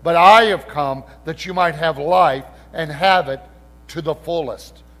destroy, but I have come that you might have life and have it to the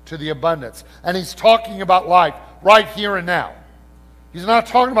fullest, to the abundance. And he's talking about life right here and now. He's not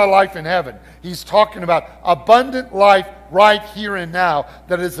talking about life in heaven. He's talking about abundant life right here and now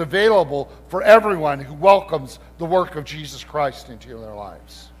that is available for everyone who welcomes the work of Jesus Christ into their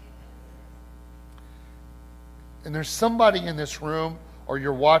lives. And there's somebody in this room, or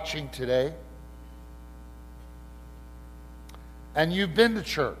you're watching today, and you've been to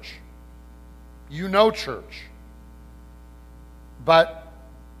church. You know church. But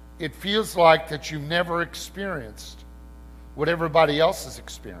it feels like that you've never experienced what everybody else has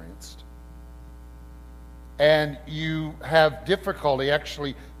experienced. And you have difficulty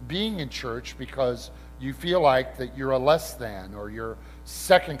actually being in church because you feel like that you're a less than, or you're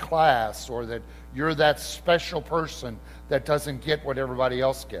second class, or that you're that special person that doesn't get what everybody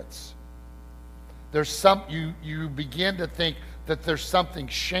else gets. You begin to think that there's something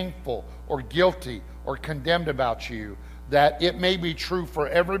shameful or guilty or condemned about you, that it may be true for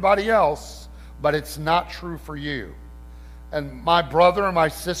everybody else, but it's not true for you. And my brother and my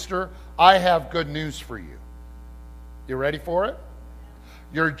sister, I have good news for you. You ready for it?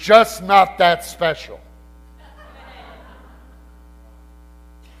 You're just not that special.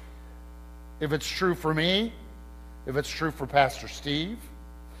 If it's true for me, if it's true for Pastor Steve,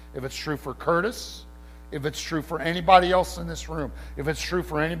 if it's true for Curtis, if it's true for anybody else in this room, if it's true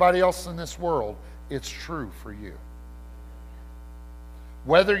for anybody else in this world, it's true for you.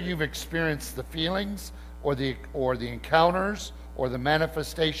 Whether you've experienced the feelings or the encounters or the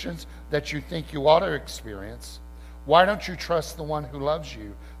manifestations that you think you ought to experience, why don't you trust the one who loves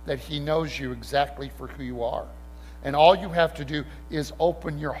you, that he knows you exactly for who you are? And all you have to do is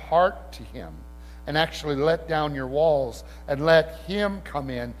open your heart to him and actually let down your walls and let him come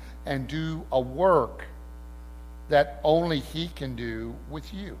in and do a work that only he can do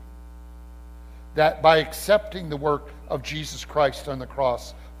with you. That by accepting the work of Jesus Christ on the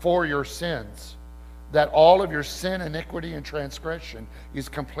cross for your sins, that all of your sin, iniquity, and transgression is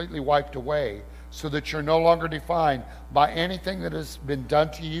completely wiped away, so that you're no longer defined by anything that has been done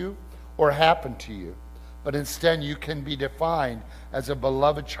to you or happened to you, but instead you can be defined as a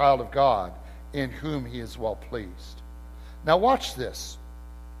beloved child of God in whom he is well pleased. Now watch this.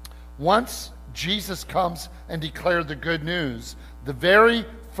 Once Jesus comes and declared the good news, the very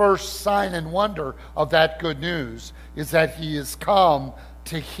first sign and wonder of that good news is that he has come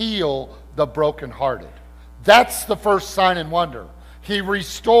to heal the brokenhearted. That's the first sign and wonder. He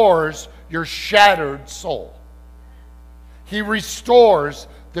restores your shattered soul. He restores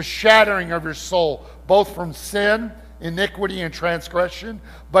the shattering of your soul, both from sin, iniquity, and transgression,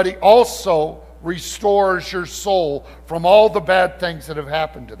 but he also restores your soul from all the bad things that have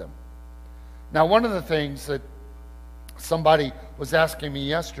happened to them. Now, one of the things that somebody was asking me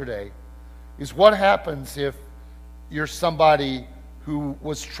yesterday is, what happens if you're somebody who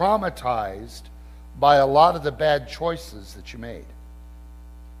was traumatized by a lot of the bad choices that you made?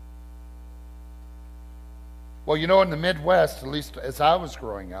 Well, you know, in the Midwest, at least as I was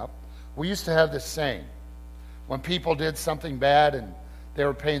growing up, we used to have this saying. When people did something bad and they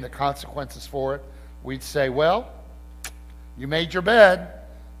were paying the consequences for it, we'd say, well, you made your bed,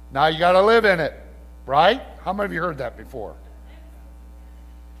 now you got to live in it, right? How many of you heard that before?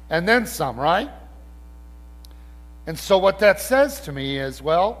 And then some, right? And so what that says to me is,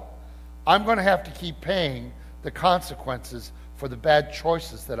 well, I'm going to have to keep paying the consequences for the bad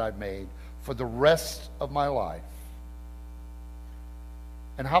choices that I've made for the rest of my life.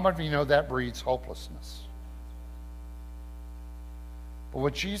 And how many of you know that breeds hopelessness? But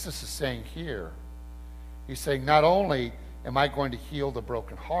what Jesus is saying here, he's saying, not only am I going to heal the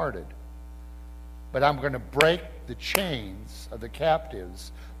brokenhearted, but I'm going to break the chains of the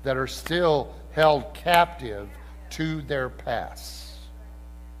captives that are still held captive to their past.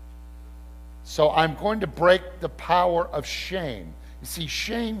 So I'm going to break the power of shame. You see,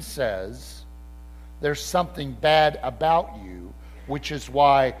 shame says there's something bad about you, which is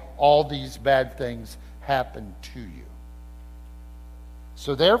why all these bad things happen to you.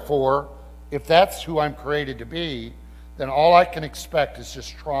 So therefore, if that's who I'm created to be, then all I can expect is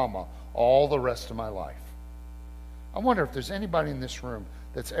just trauma all the rest of my life. I wonder if there's anybody in this room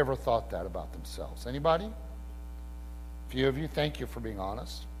that's ever thought that about themselves. Anybody? A few of you, thank you for being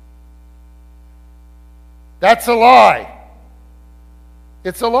honest. That's a lie.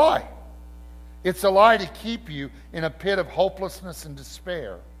 It's a lie. It's a lie to keep you in a pit of hopelessness and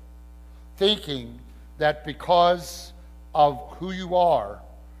despair, thinking that because of who you are,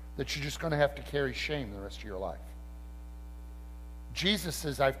 that you're just going to have to carry shame the rest of your life. Jesus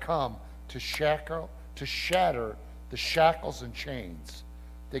says, I've come to shatter the shackles and chains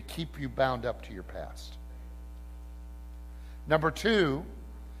that keep you bound up to your past. Number two,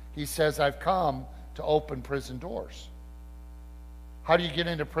 he says, I've come to open prison doors. How do you get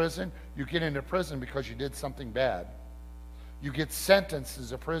into prison? You get into prison because you did something bad. You get sentenced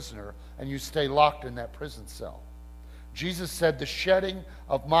as a prisoner, and you stay locked in that prison cell. Jesus said, the shedding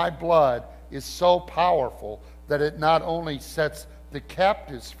of my blood is so powerful that it not only sets the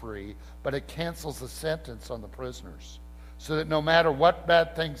captives free, but it cancels the sentence on the prisoners. So that no matter what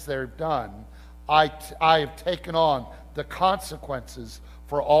bad things they've done, I have taken on the consequences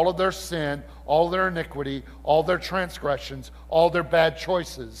for all of their sin, all their iniquity, all their transgressions, all their bad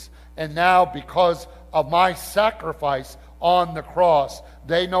choices. And now, because of my sacrifice on the cross,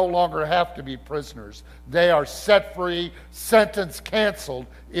 they no longer have to be prisoners. They are set free, sentence canceled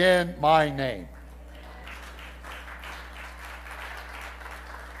in my name.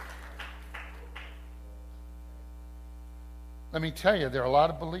 Let me tell you, there are a lot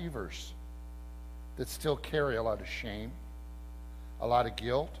of believers that still carry a lot of shame, a lot of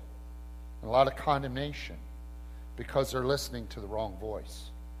guilt, and a lot of condemnation because they're listening to the wrong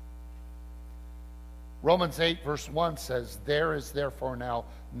voice. Romans 8 verse 1 says, there is therefore now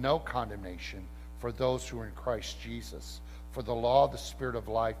no condemnation for those who are in Christ Jesus. For the law of the Spirit of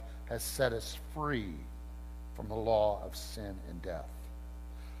life has set us free from the law of sin and death.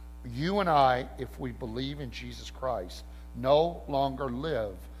 You and I, if we believe in Jesus Christ, no longer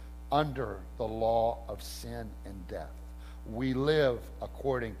live under the law of sin and death. We live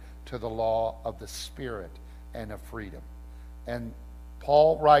according to the law of the Spirit and of freedom. And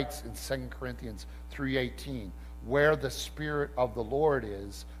Paul writes in 2 Corinthians 3:18, where the Spirit of the Lord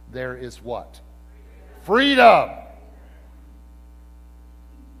is, there is what? Freedom.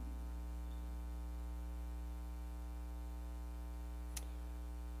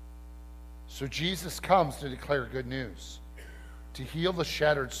 So Jesus comes to declare good news, to heal the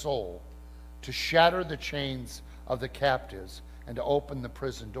shattered soul, to shatter the chains of the captives, and to open the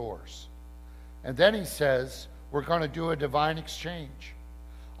prison doors. And then he says, we're going to do a divine exchange.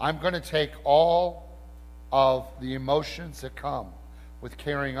 I'm going to take all of the emotions that come with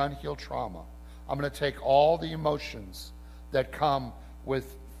carrying unhealed trauma. I'm going to take all the emotions that come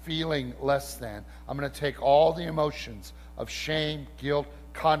with feeling less than. I'm going to take all the emotions of shame, guilt,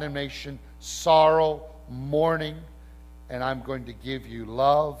 condemnation, sorrow, mourning, and I'm going to give you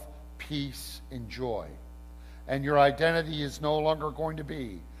love, peace, and joy. And your identity is no longer going to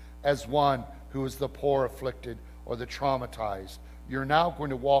be as one who is the poor, afflicted, or the traumatized. You're now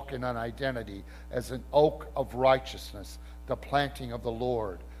going to walk in an identity as an oak of righteousness, the planting of the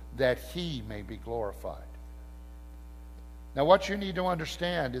Lord, that he may be glorified. Now, what you need to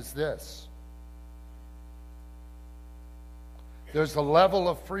understand is this. There's a level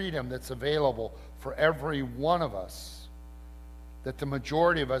of freedom that's available for every one of us that the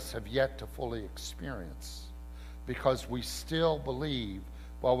majority of us have yet to fully experience, because we still believe,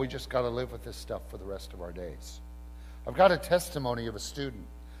 well, we just got to live with this stuff for the rest of our days. I've got a testimony of a student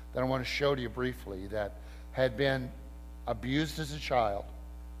that I want to show to you briefly that had been abused as a child,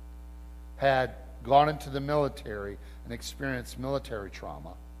 had gone into the military and experienced military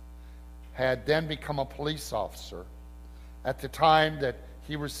trauma, had then become a police officer. At the time that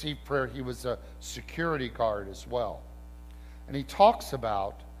he received prayer, he was a security guard as well. And he talks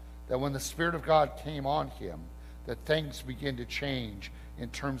about that when the Spirit of God came on him, that things began to change in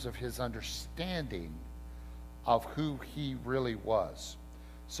terms of his understanding of who he really was.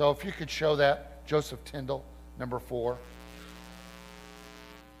 So if you could show that, Joseph Tyndall, number 4.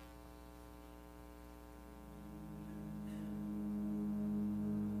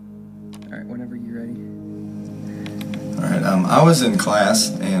 All right, whenever you're ready. All right, I was in class,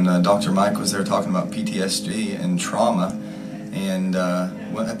 and Dr. Mike was there talking about PTSD and trauma. And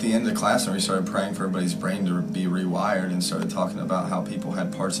at the end of the class, when we started praying for everybody's brain to be rewired, and started talking about how people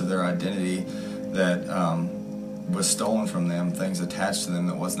had parts of their identity that was stolen from them, things attached to them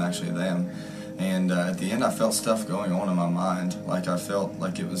that wasn't actually them. And at the end, I felt stuff going on in my mind. Like I felt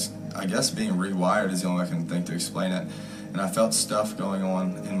like it was, I guess being rewired is the only way I can think to explain it. And I felt stuff going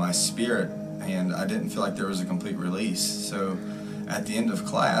on in my spirit, and I didn't feel like there was a complete release. So at the end of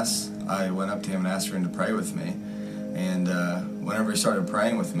class, I went up to him and asked for him to pray with me. And whenever he started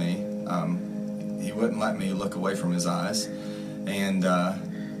praying with me, he wouldn't let me look away from his eyes. And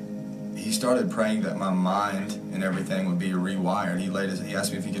he started praying that my mind and everything would be rewired. He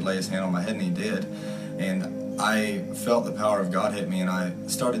asked me if he could lay his hand on my head, and he did. And I felt the power of God hit me, and I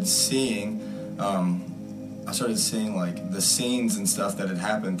started seeing like the scenes and stuff that had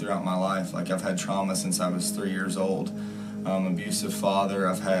happened throughout my life. Like, I've had trauma since I was 3 years old. Abusive father,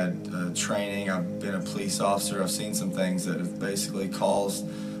 I've had training, I've been a police officer, I've seen some things that have basically caused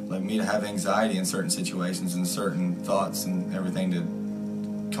like me to have anxiety in certain situations and certain thoughts and everything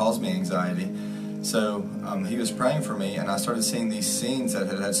to cause me anxiety. So he was praying for me, and I started seeing these scenes that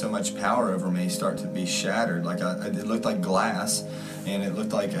had so much power over me start to be shattered. Like it looked like glass, and it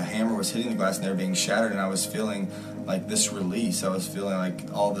looked like a hammer was hitting the glass and they were being shattered, and I was feeling like this release. I was feeling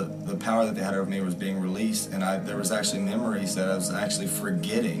like all the power that they had over me was being released, and there was actually memories that I was actually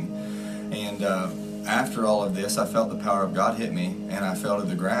forgetting. And after all of this, I felt the power of God hit me, and I fell to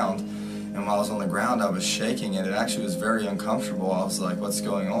the ground. And while I was on the ground, I was shaking, and it actually was very uncomfortable. I was like, what's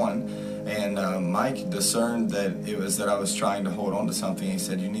going on? And Mike discerned that it was that I was trying to hold on to something. He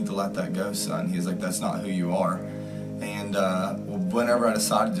said, you need to let that go, son. He was like, that's not who you are. And whenever I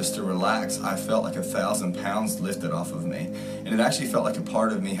decided just to relax, I felt like 1,000 pounds lifted off of me. And it actually felt like a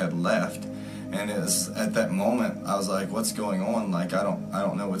part of me had left. And it was at that moment, I was like, what's going on? Like, I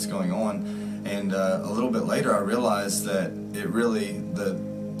don't know what's going on. And a little bit later, I realized that it really,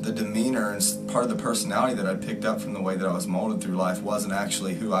 the demeanor and part of the personality that I picked up from the way that I was molded through life wasn't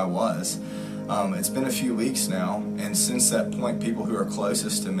actually who I was. It's been a few weeks now, and since that point, people who are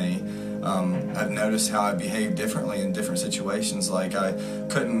closest to me, I've noticed how I behave differently in different situations. Like, I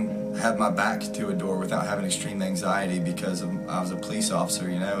couldn't have my back to a door without having extreme anxiety because I was a police officer,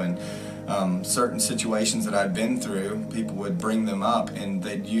 you know, and certain situations that I'd been through, people would bring them up, and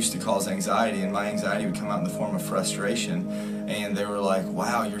they used to cause anxiety, and my anxiety would come out in the form of frustration. And they were like,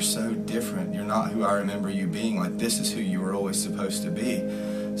 wow, you're so different. You're not who I remember you being. Like, this is who you were always supposed to be.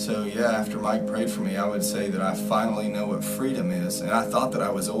 So yeah, after Mike prayed for me, I would say that I finally know what freedom is. And I thought that I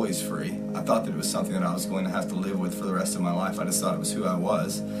was always free. I thought that it was something that I was going to have to live with for the rest of my life. I just thought it was who I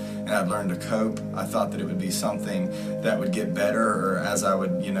was. And I'd learned to cope. I thought that it would be something that would get better, or as I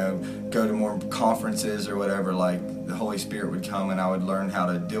would, you know, go to more conferences or whatever, like the Holy Spirit would come and I would learn how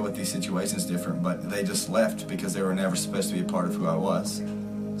to deal with these situations different. But they just left because they were never supposed to be a part of who I was.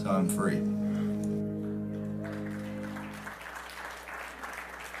 So I'm free.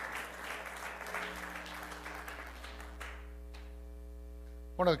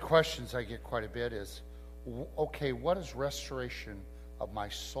 One of the questions I get quite a bit is, okay, what does restoration of my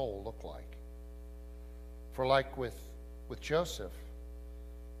soul look like? For like with Joseph,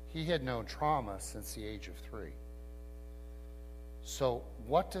 he had known trauma since the age of 3. So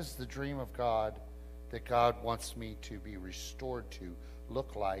what does the dream of God that God wants me to be restored to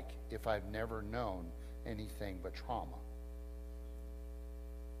look like if I've never known anything but trauma?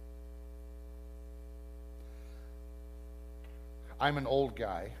 I'm an old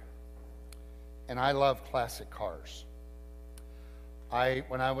guy, and I love classic cars.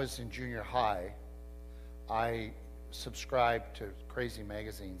 When I was in junior high, I subscribed to crazy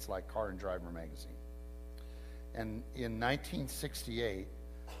magazines like Car and Driver magazine. And in 1968,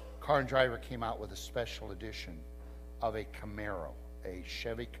 Car and Driver came out with a special edition of a Camaro, a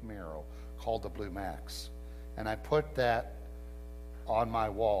Chevy Camaro called the Blue Max. And I put that on my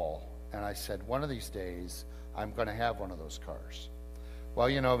wall, and I said, one of these days, I'm going to have one of those cars. Well,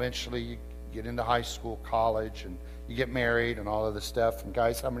 you know, eventually you get into high school, college, and you get married and all of this stuff. And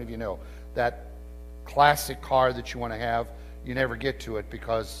guys, how many of you know that classic car that you want to have, you never get to it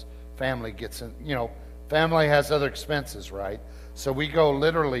because family gets in, you know, family has other expenses, right? So we go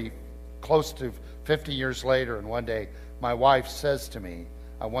literally close to 50 years later, and one day my wife says to me,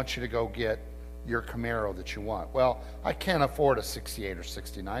 I want you to go get your Camaro that you want. Well, I can't afford a 68 or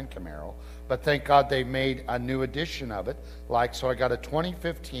 69 Camaro, but thank God they made a new edition of it. So I got a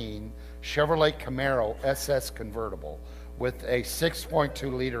 2015 Chevrolet Camaro SS convertible with a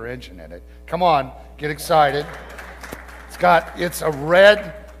 6.2 liter engine in it. Come on, get excited. It's a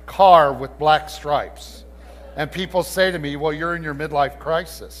red car with black stripes. And people say to me, well, you're in your midlife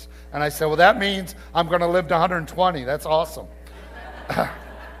crisis. And I say, well, that means I'm going to live to 120. That's awesome.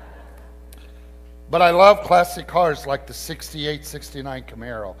 But I love classic cars like the 68, 69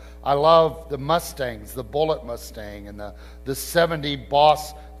 Camaro. I love the Mustangs, the Bullitt Mustang, and the 70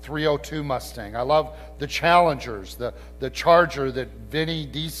 Boss 302 Mustang. I love the Challengers, the Charger that Vinny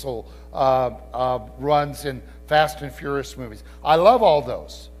Diesel runs in Fast and Furious movies. I love all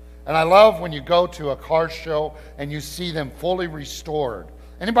those. And I love when you go to a car show and you see them fully restored.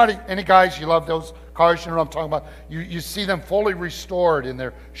 Any guys, you love those cars? You know what I'm talking about? You see them fully restored in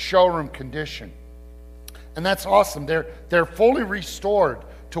their showroom condition. And that's awesome. They're fully restored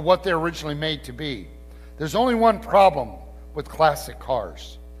to what they're originally made to be. There's only one problem with classic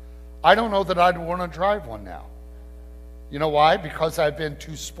cars. I don't know that I'd want to drive one now. You know why? Because I've been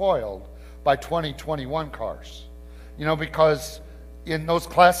too spoiled by 2021 cars. You know, because in those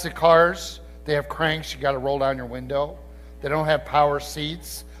classic cars, they have cranks, you got to roll down your window. They don't have power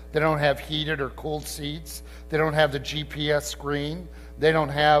seats. They don't have heated or cooled seats. They don't have the GPS screen. They don't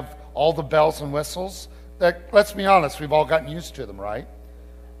have all the bells and whistles. Let's be honest, we've all gotten used to them, right?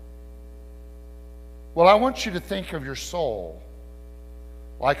 Well, I want you to think of your soul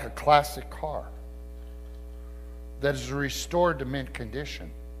like a classic car that is restored to mint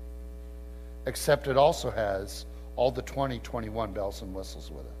condition, except it also has all the 2021 bells and whistles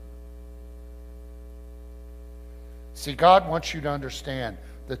with it. See, God wants you to understand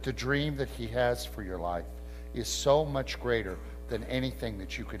that the dream that He has for your life is so much greater than anything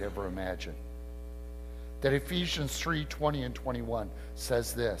that you could ever imagine. That Ephesians 3:20 and 21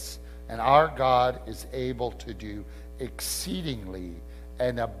 says this, and our God is able to do exceedingly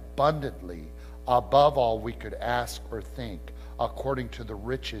and abundantly above all we could ask or think, according to the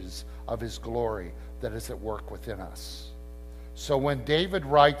riches of His glory that is at work within us. So when David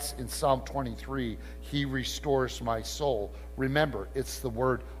writes in Psalm 23, He restores my soul, remember, it's the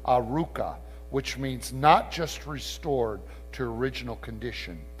word aruka, which means not just restored to original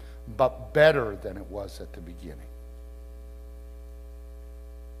condition, but better than it was at the beginning.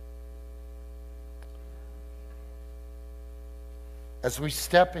 As we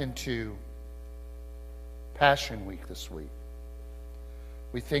step into Passion Week this week,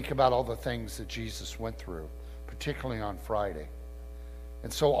 we think about all the things that Jesus went through, particularly on Friday.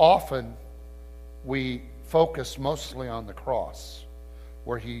 And so often we focus mostly on the cross,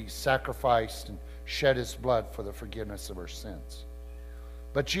 where He sacrificed and shed His blood for the forgiveness of our sins.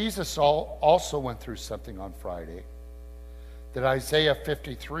 But Jesus also went through something on Friday that Isaiah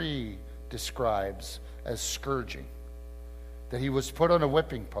 53 describes as scourging. That He was put on a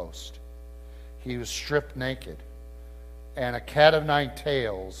whipping post. He was stripped naked. And a cat of nine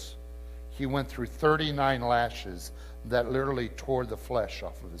tails, He went through 39 lashes that literally tore the flesh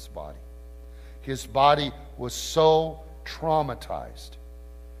off of His body. His body was so traumatized,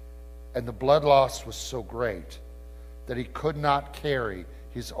 and the blood loss was so great that He could not carry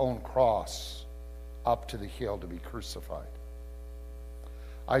His own cross up to the hill to be crucified.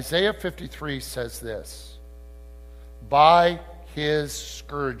 Isaiah 53 says this, by His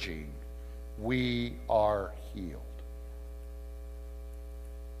scourging we are healed.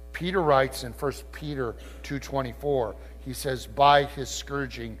 Peter writes in 1 Peter 2:24, he says, by His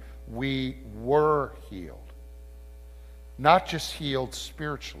scourging we were healed. Not just healed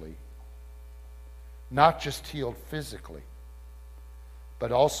spiritually, not just healed physically,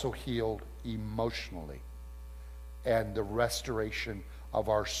 but also healed emotionally. And the restoration of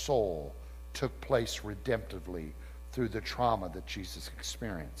our soul took place redemptively through the trauma that Jesus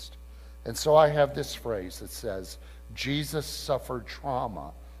experienced. And so I have this phrase that says, Jesus suffered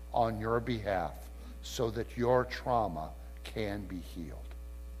trauma on your behalf so that your trauma can be healed.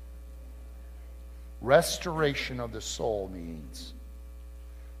 Restoration of the soul means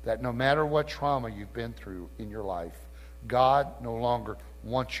that no matter what trauma you've been through in your life, God no longer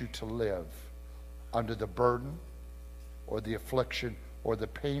wants you to live under the burden or the affliction or the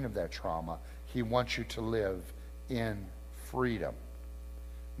pain of that trauma. He wants you to live in freedom.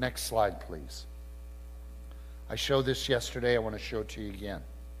 Next slide, please. I showed this yesterday. I want to show it to you again.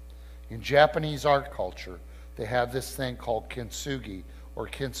 In Japanese art culture, they have this thing called kintsugi or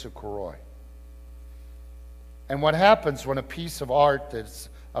kintsukuroi. And what happens when a piece of art that's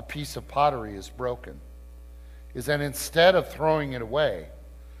a piece of pottery is broken is that instead of throwing it away,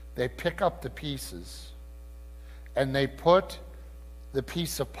 they pick up the pieces and they put the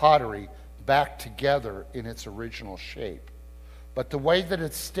piece of pottery back together in its original shape. But the way that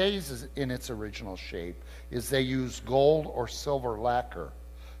it stays in its original shape is they use gold or silver lacquer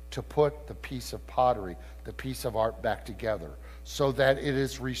to put the piece of pottery, the piece of art back together, so that it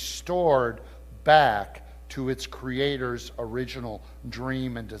is restored back to its creator's original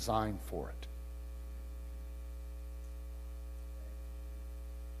dream and design for it.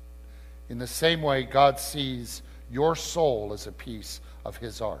 In the same way, God sees your soul as a piece of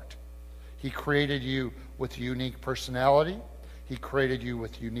His art. He created you with a unique personality. He created you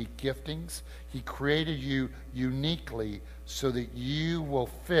with unique giftings. He created you uniquely so that you will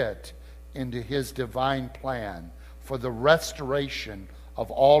fit into His divine plan for the restoration of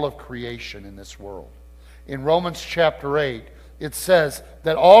all of creation in this world. In Romans chapter 8, it says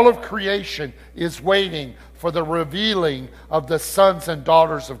that all of creation is waiting for the revealing of the sons and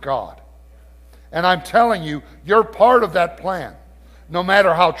daughters of God. And I'm telling you, you're part of that plan. No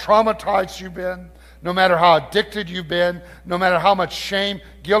matter how traumatized you've been, no matter how addicted you've been, no matter how much shame,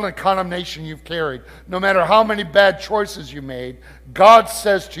 guilt, and condemnation you've carried, no matter how many bad choices you made, God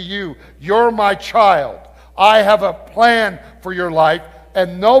says to you, you're my child. I have a plan for your life,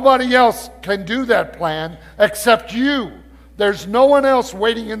 and nobody else can do that plan except you. There's no one else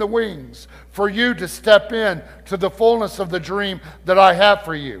waiting in the wings for you to step in to the fullness of the dream that I have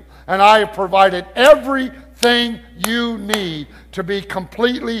for you. And I have provided everything you need to be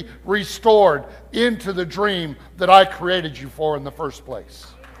completely restored into the dream that I created you for in the first place.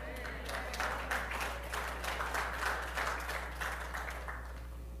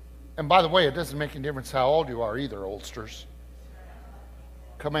 And by the way, it doesn't make any difference how old you are either, oldsters.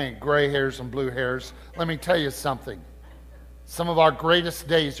 Come in, gray hairs and blue hairs. Let me tell you something. Some of our greatest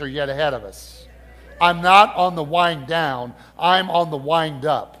days are yet ahead of us. I'm not on the wind down. I'm on the wind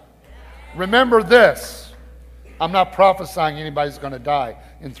up. Remember this. I'm not prophesying anybody's going to die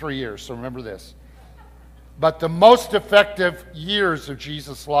in 3 years, so remember this. But the most effective years of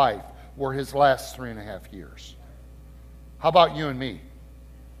Jesus' life were his last 3.5 years. How about you and me?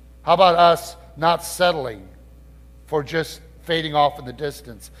 How about us not settling for just fading off in the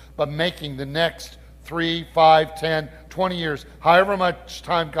distance, but making the next 3, 5, 10, 20 years, however much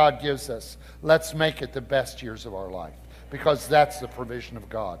time God gives us, let's make it the best years of our life, because that's the provision of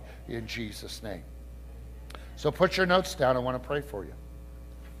God in Jesus' name. So put your notes down. I want to pray for you.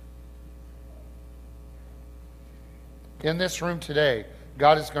 In this room today,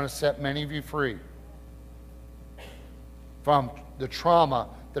 God is going to set many of you free from the trauma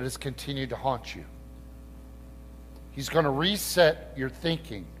that has continued to haunt you. He's going to reset your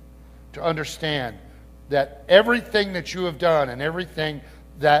thinking to understand that everything that you have done and everything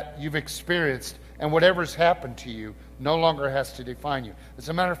that you've experienced and whatever's happened to you no longer has to define you. As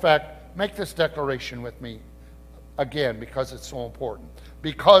a matter of fact, make this declaration with me again, because it's so important.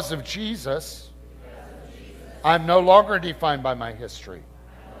 Because of Jesus, I'm no longer defined by my history.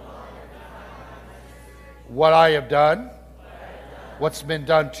 What I have done, what's been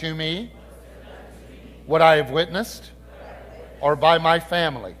done to me, what I have witnessed, or by my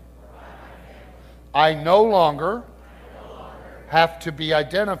family. I no longer have to be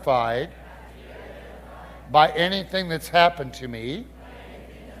identified by anything that's happened to me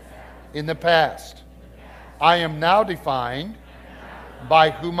in the past. I am now defined by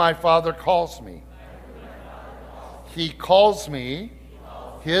who my Father calls me. He calls me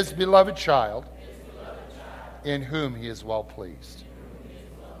his beloved child, in whom he is well pleased.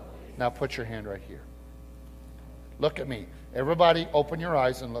 Now put your hand right here. Look at me. Everybody open your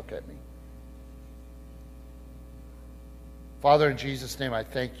eyes and look at me. Father, in Jesus' name, I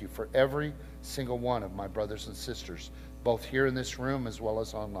thank you for every single one of my brothers and sisters, both here in this room as well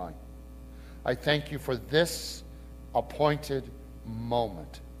as online. I thank you for this appointed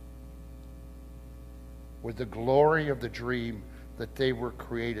moment where the glory of the dream that they were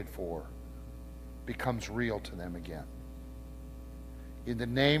created for becomes real to them again. In the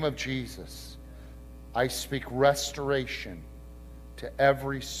name of Jesus, I speak restoration to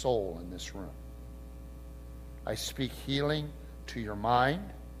every soul in this room. I speak healing to your mind,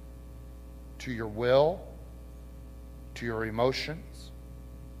 to your will, to your emotions.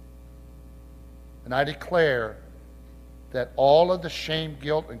 And I declare that all of the shame,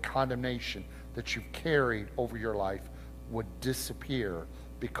 guilt, and condemnation that you've carried over your life would disappear,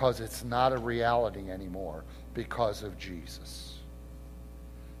 because it's not a reality anymore because of Jesus.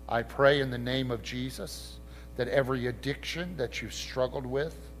 I pray in the name of Jesus that every addiction that you've struggled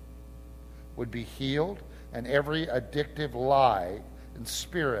with would be healed, and every addictive lie and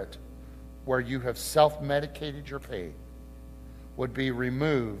spirit where you have self-medicated your pain would be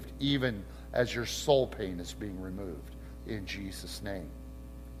removed, even as your soul pain is being removed, in Jesus' name.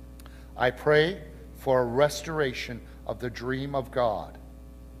 I pray for a restoration of the dream of God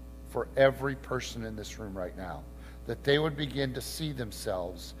for every person in this room right now, that they would begin to see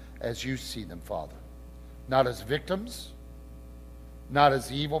themselves as you see them, Father. Not as victims, not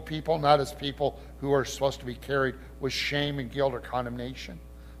as evil people, not as people who are supposed to be carried with shame and guilt or condemnation,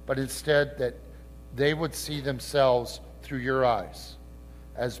 but instead that they would see themselves through your eyes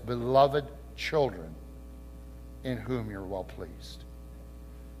as beloved children in whom you're well pleased.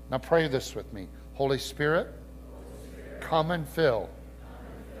 Now pray this with me. Holy Spirit, come and fill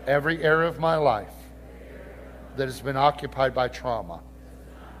every area of my life that has been occupied by trauma.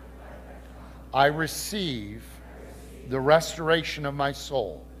 I receive the restoration of my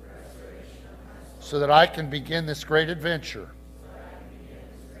soul, so that I can begin this great adventure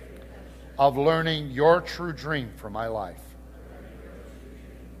of learning your true dream for my life.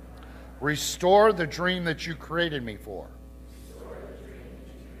 Restore the dream that you created me for,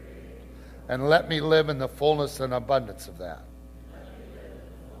 and let me live in the fullness and abundance of that.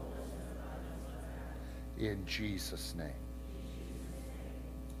 In Jesus' name.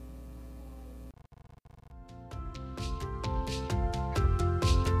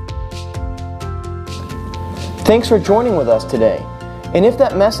 Thanks for joining with us today. And if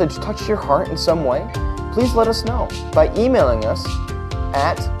that message touched your heart in some way, please let us know by emailing us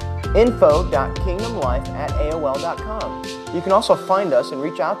at info.kingdomlife@aol.com. You can also find us and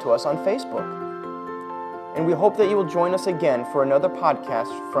reach out to us on Facebook. And we hope that you will join us again for another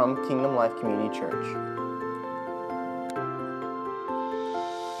podcast from Kingdom Life Community Church.